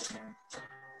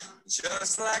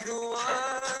 just like the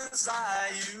ones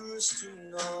I used to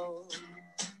know,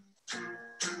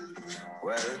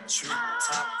 where the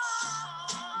treetops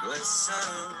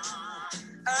glisten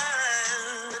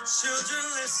and the children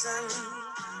listen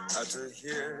to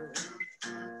hear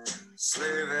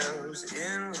sleigh bells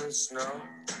in the snow.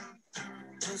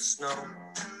 The snow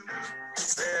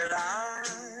said I'm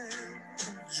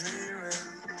dreaming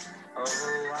of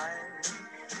a white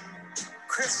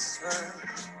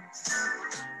Christmas,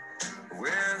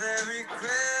 with every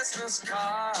Christmas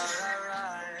card I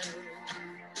write.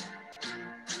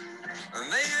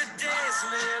 May your days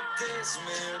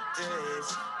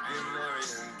be merry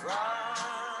and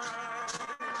bright,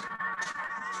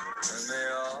 and may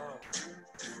all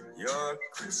your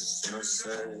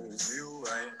Christmases be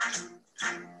white.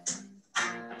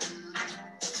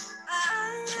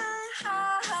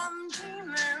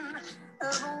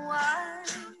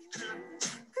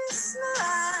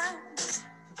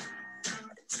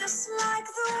 like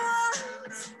the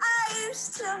ones I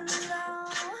used to know.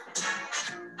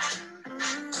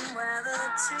 Where the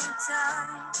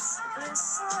treetops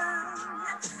glisten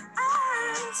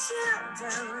and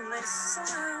children listen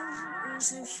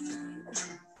to hear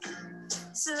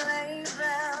sleigh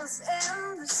bells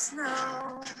in the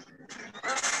snow.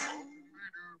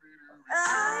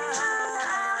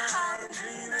 I'm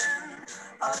dreaming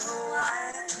of a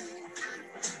white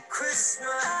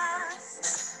Christmas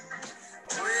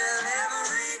with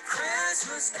every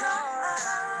Christmas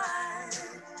card.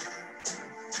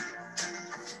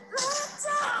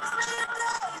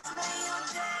 May your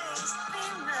days be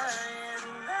merry and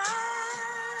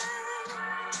bright,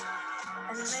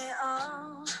 and may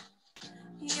all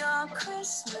your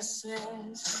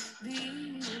Christmases be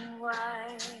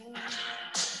white.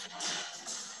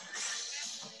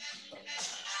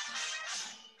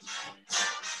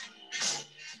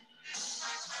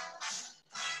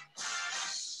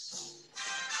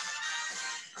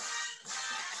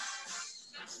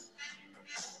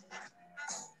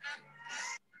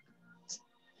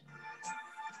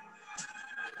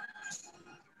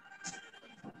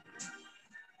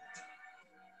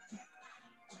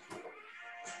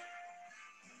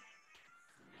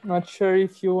 Not sure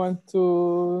if you want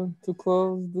to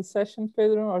close the session,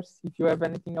 Pedro, or if you have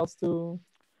anything else to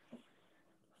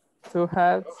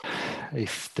add.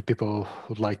 If the people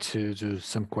would like to do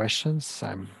some questions,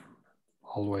 I'm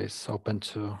always open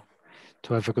to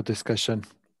have a good discussion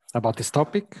about this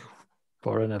topic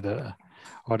or another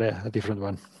or a different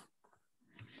one.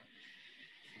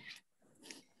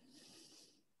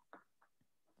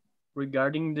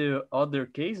 Regarding the other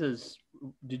cases,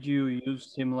 did you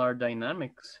use similar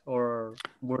dynamics or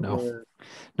were there...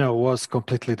 No, it was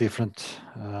completely different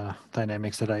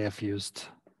dynamics that I have used.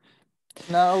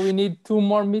 Now we need 2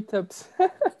 more meetups.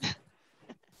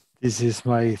 This is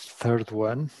my third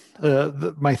one,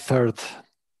 my third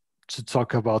to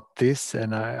talk about this,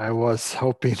 and I was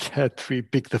hoping that we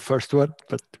picked the first one,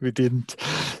 but we didn't.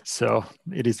 So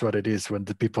it is what it is when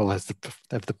the people have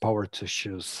the power to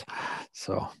choose.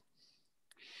 So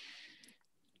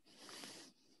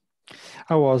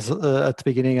I was at the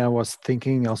beginning. I was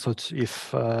thinking also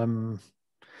if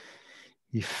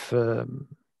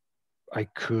I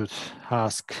could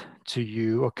ask to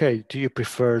you, okay, do you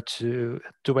prefer to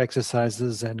do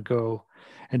exercises and go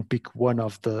and pick one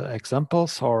of the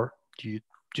examples, or do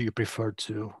you prefer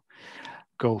to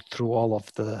go through all of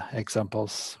the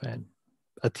examples and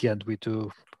at the end we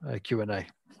do a Q&A?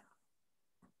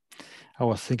 I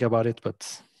was thinking about it,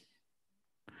 but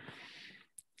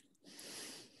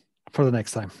for the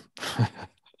next time.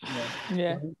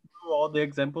 Yeah. All the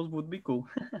examples would be cool.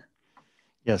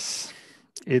 Yes,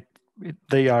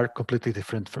 they are completely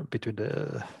different between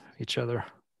each other.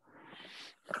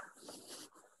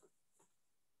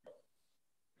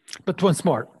 But once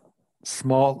more,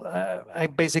 small.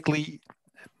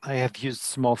 I have used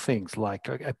small things like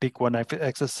I pick one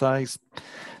exercise.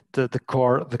 The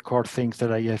core things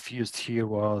that I have used here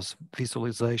was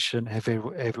visualization. Have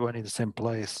everyone in the same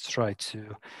place. Try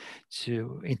to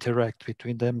interact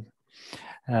between them.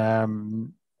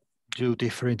 Do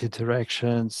different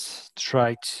interactions.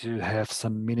 Try to have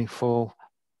some meaningful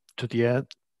to the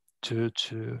end to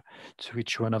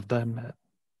each one of them.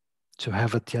 To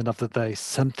have at the end of the day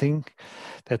something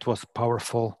that was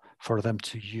powerful for them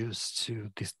to use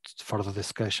for the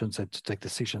discussions and to take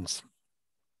decisions.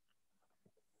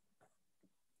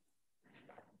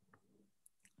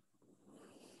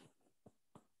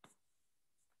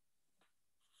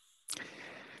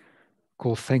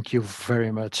 Cool. Thank you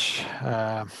very much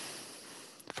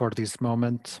for this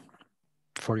moment,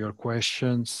 for your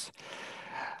questions.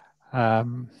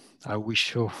 I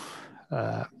wish you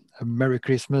a Merry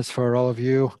Christmas for all of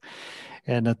you,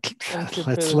 and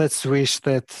let's wish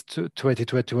that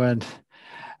 2021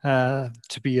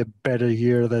 to be a better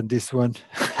year than this one,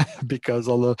 because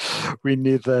although we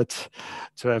need that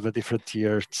to have a different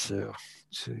year to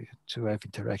have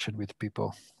interaction with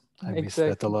people. I miss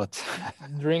that a lot.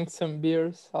 Drink some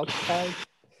beers outside.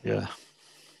 Yeah.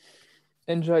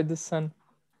 Enjoy the sun.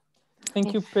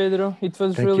 Thank you, Pedro. It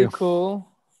was really cool.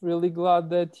 Really glad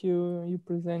that you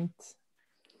present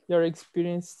your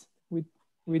experience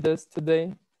with us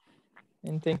today.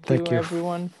 And thank you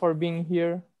everyone for being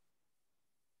here.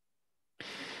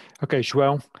 Okay,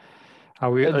 João.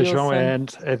 João and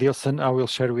Edilson, I will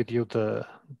share with you the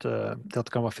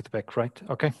outcome of feedback, right?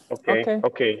 Okay.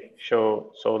 Okay.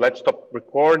 So let's stop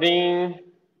recording.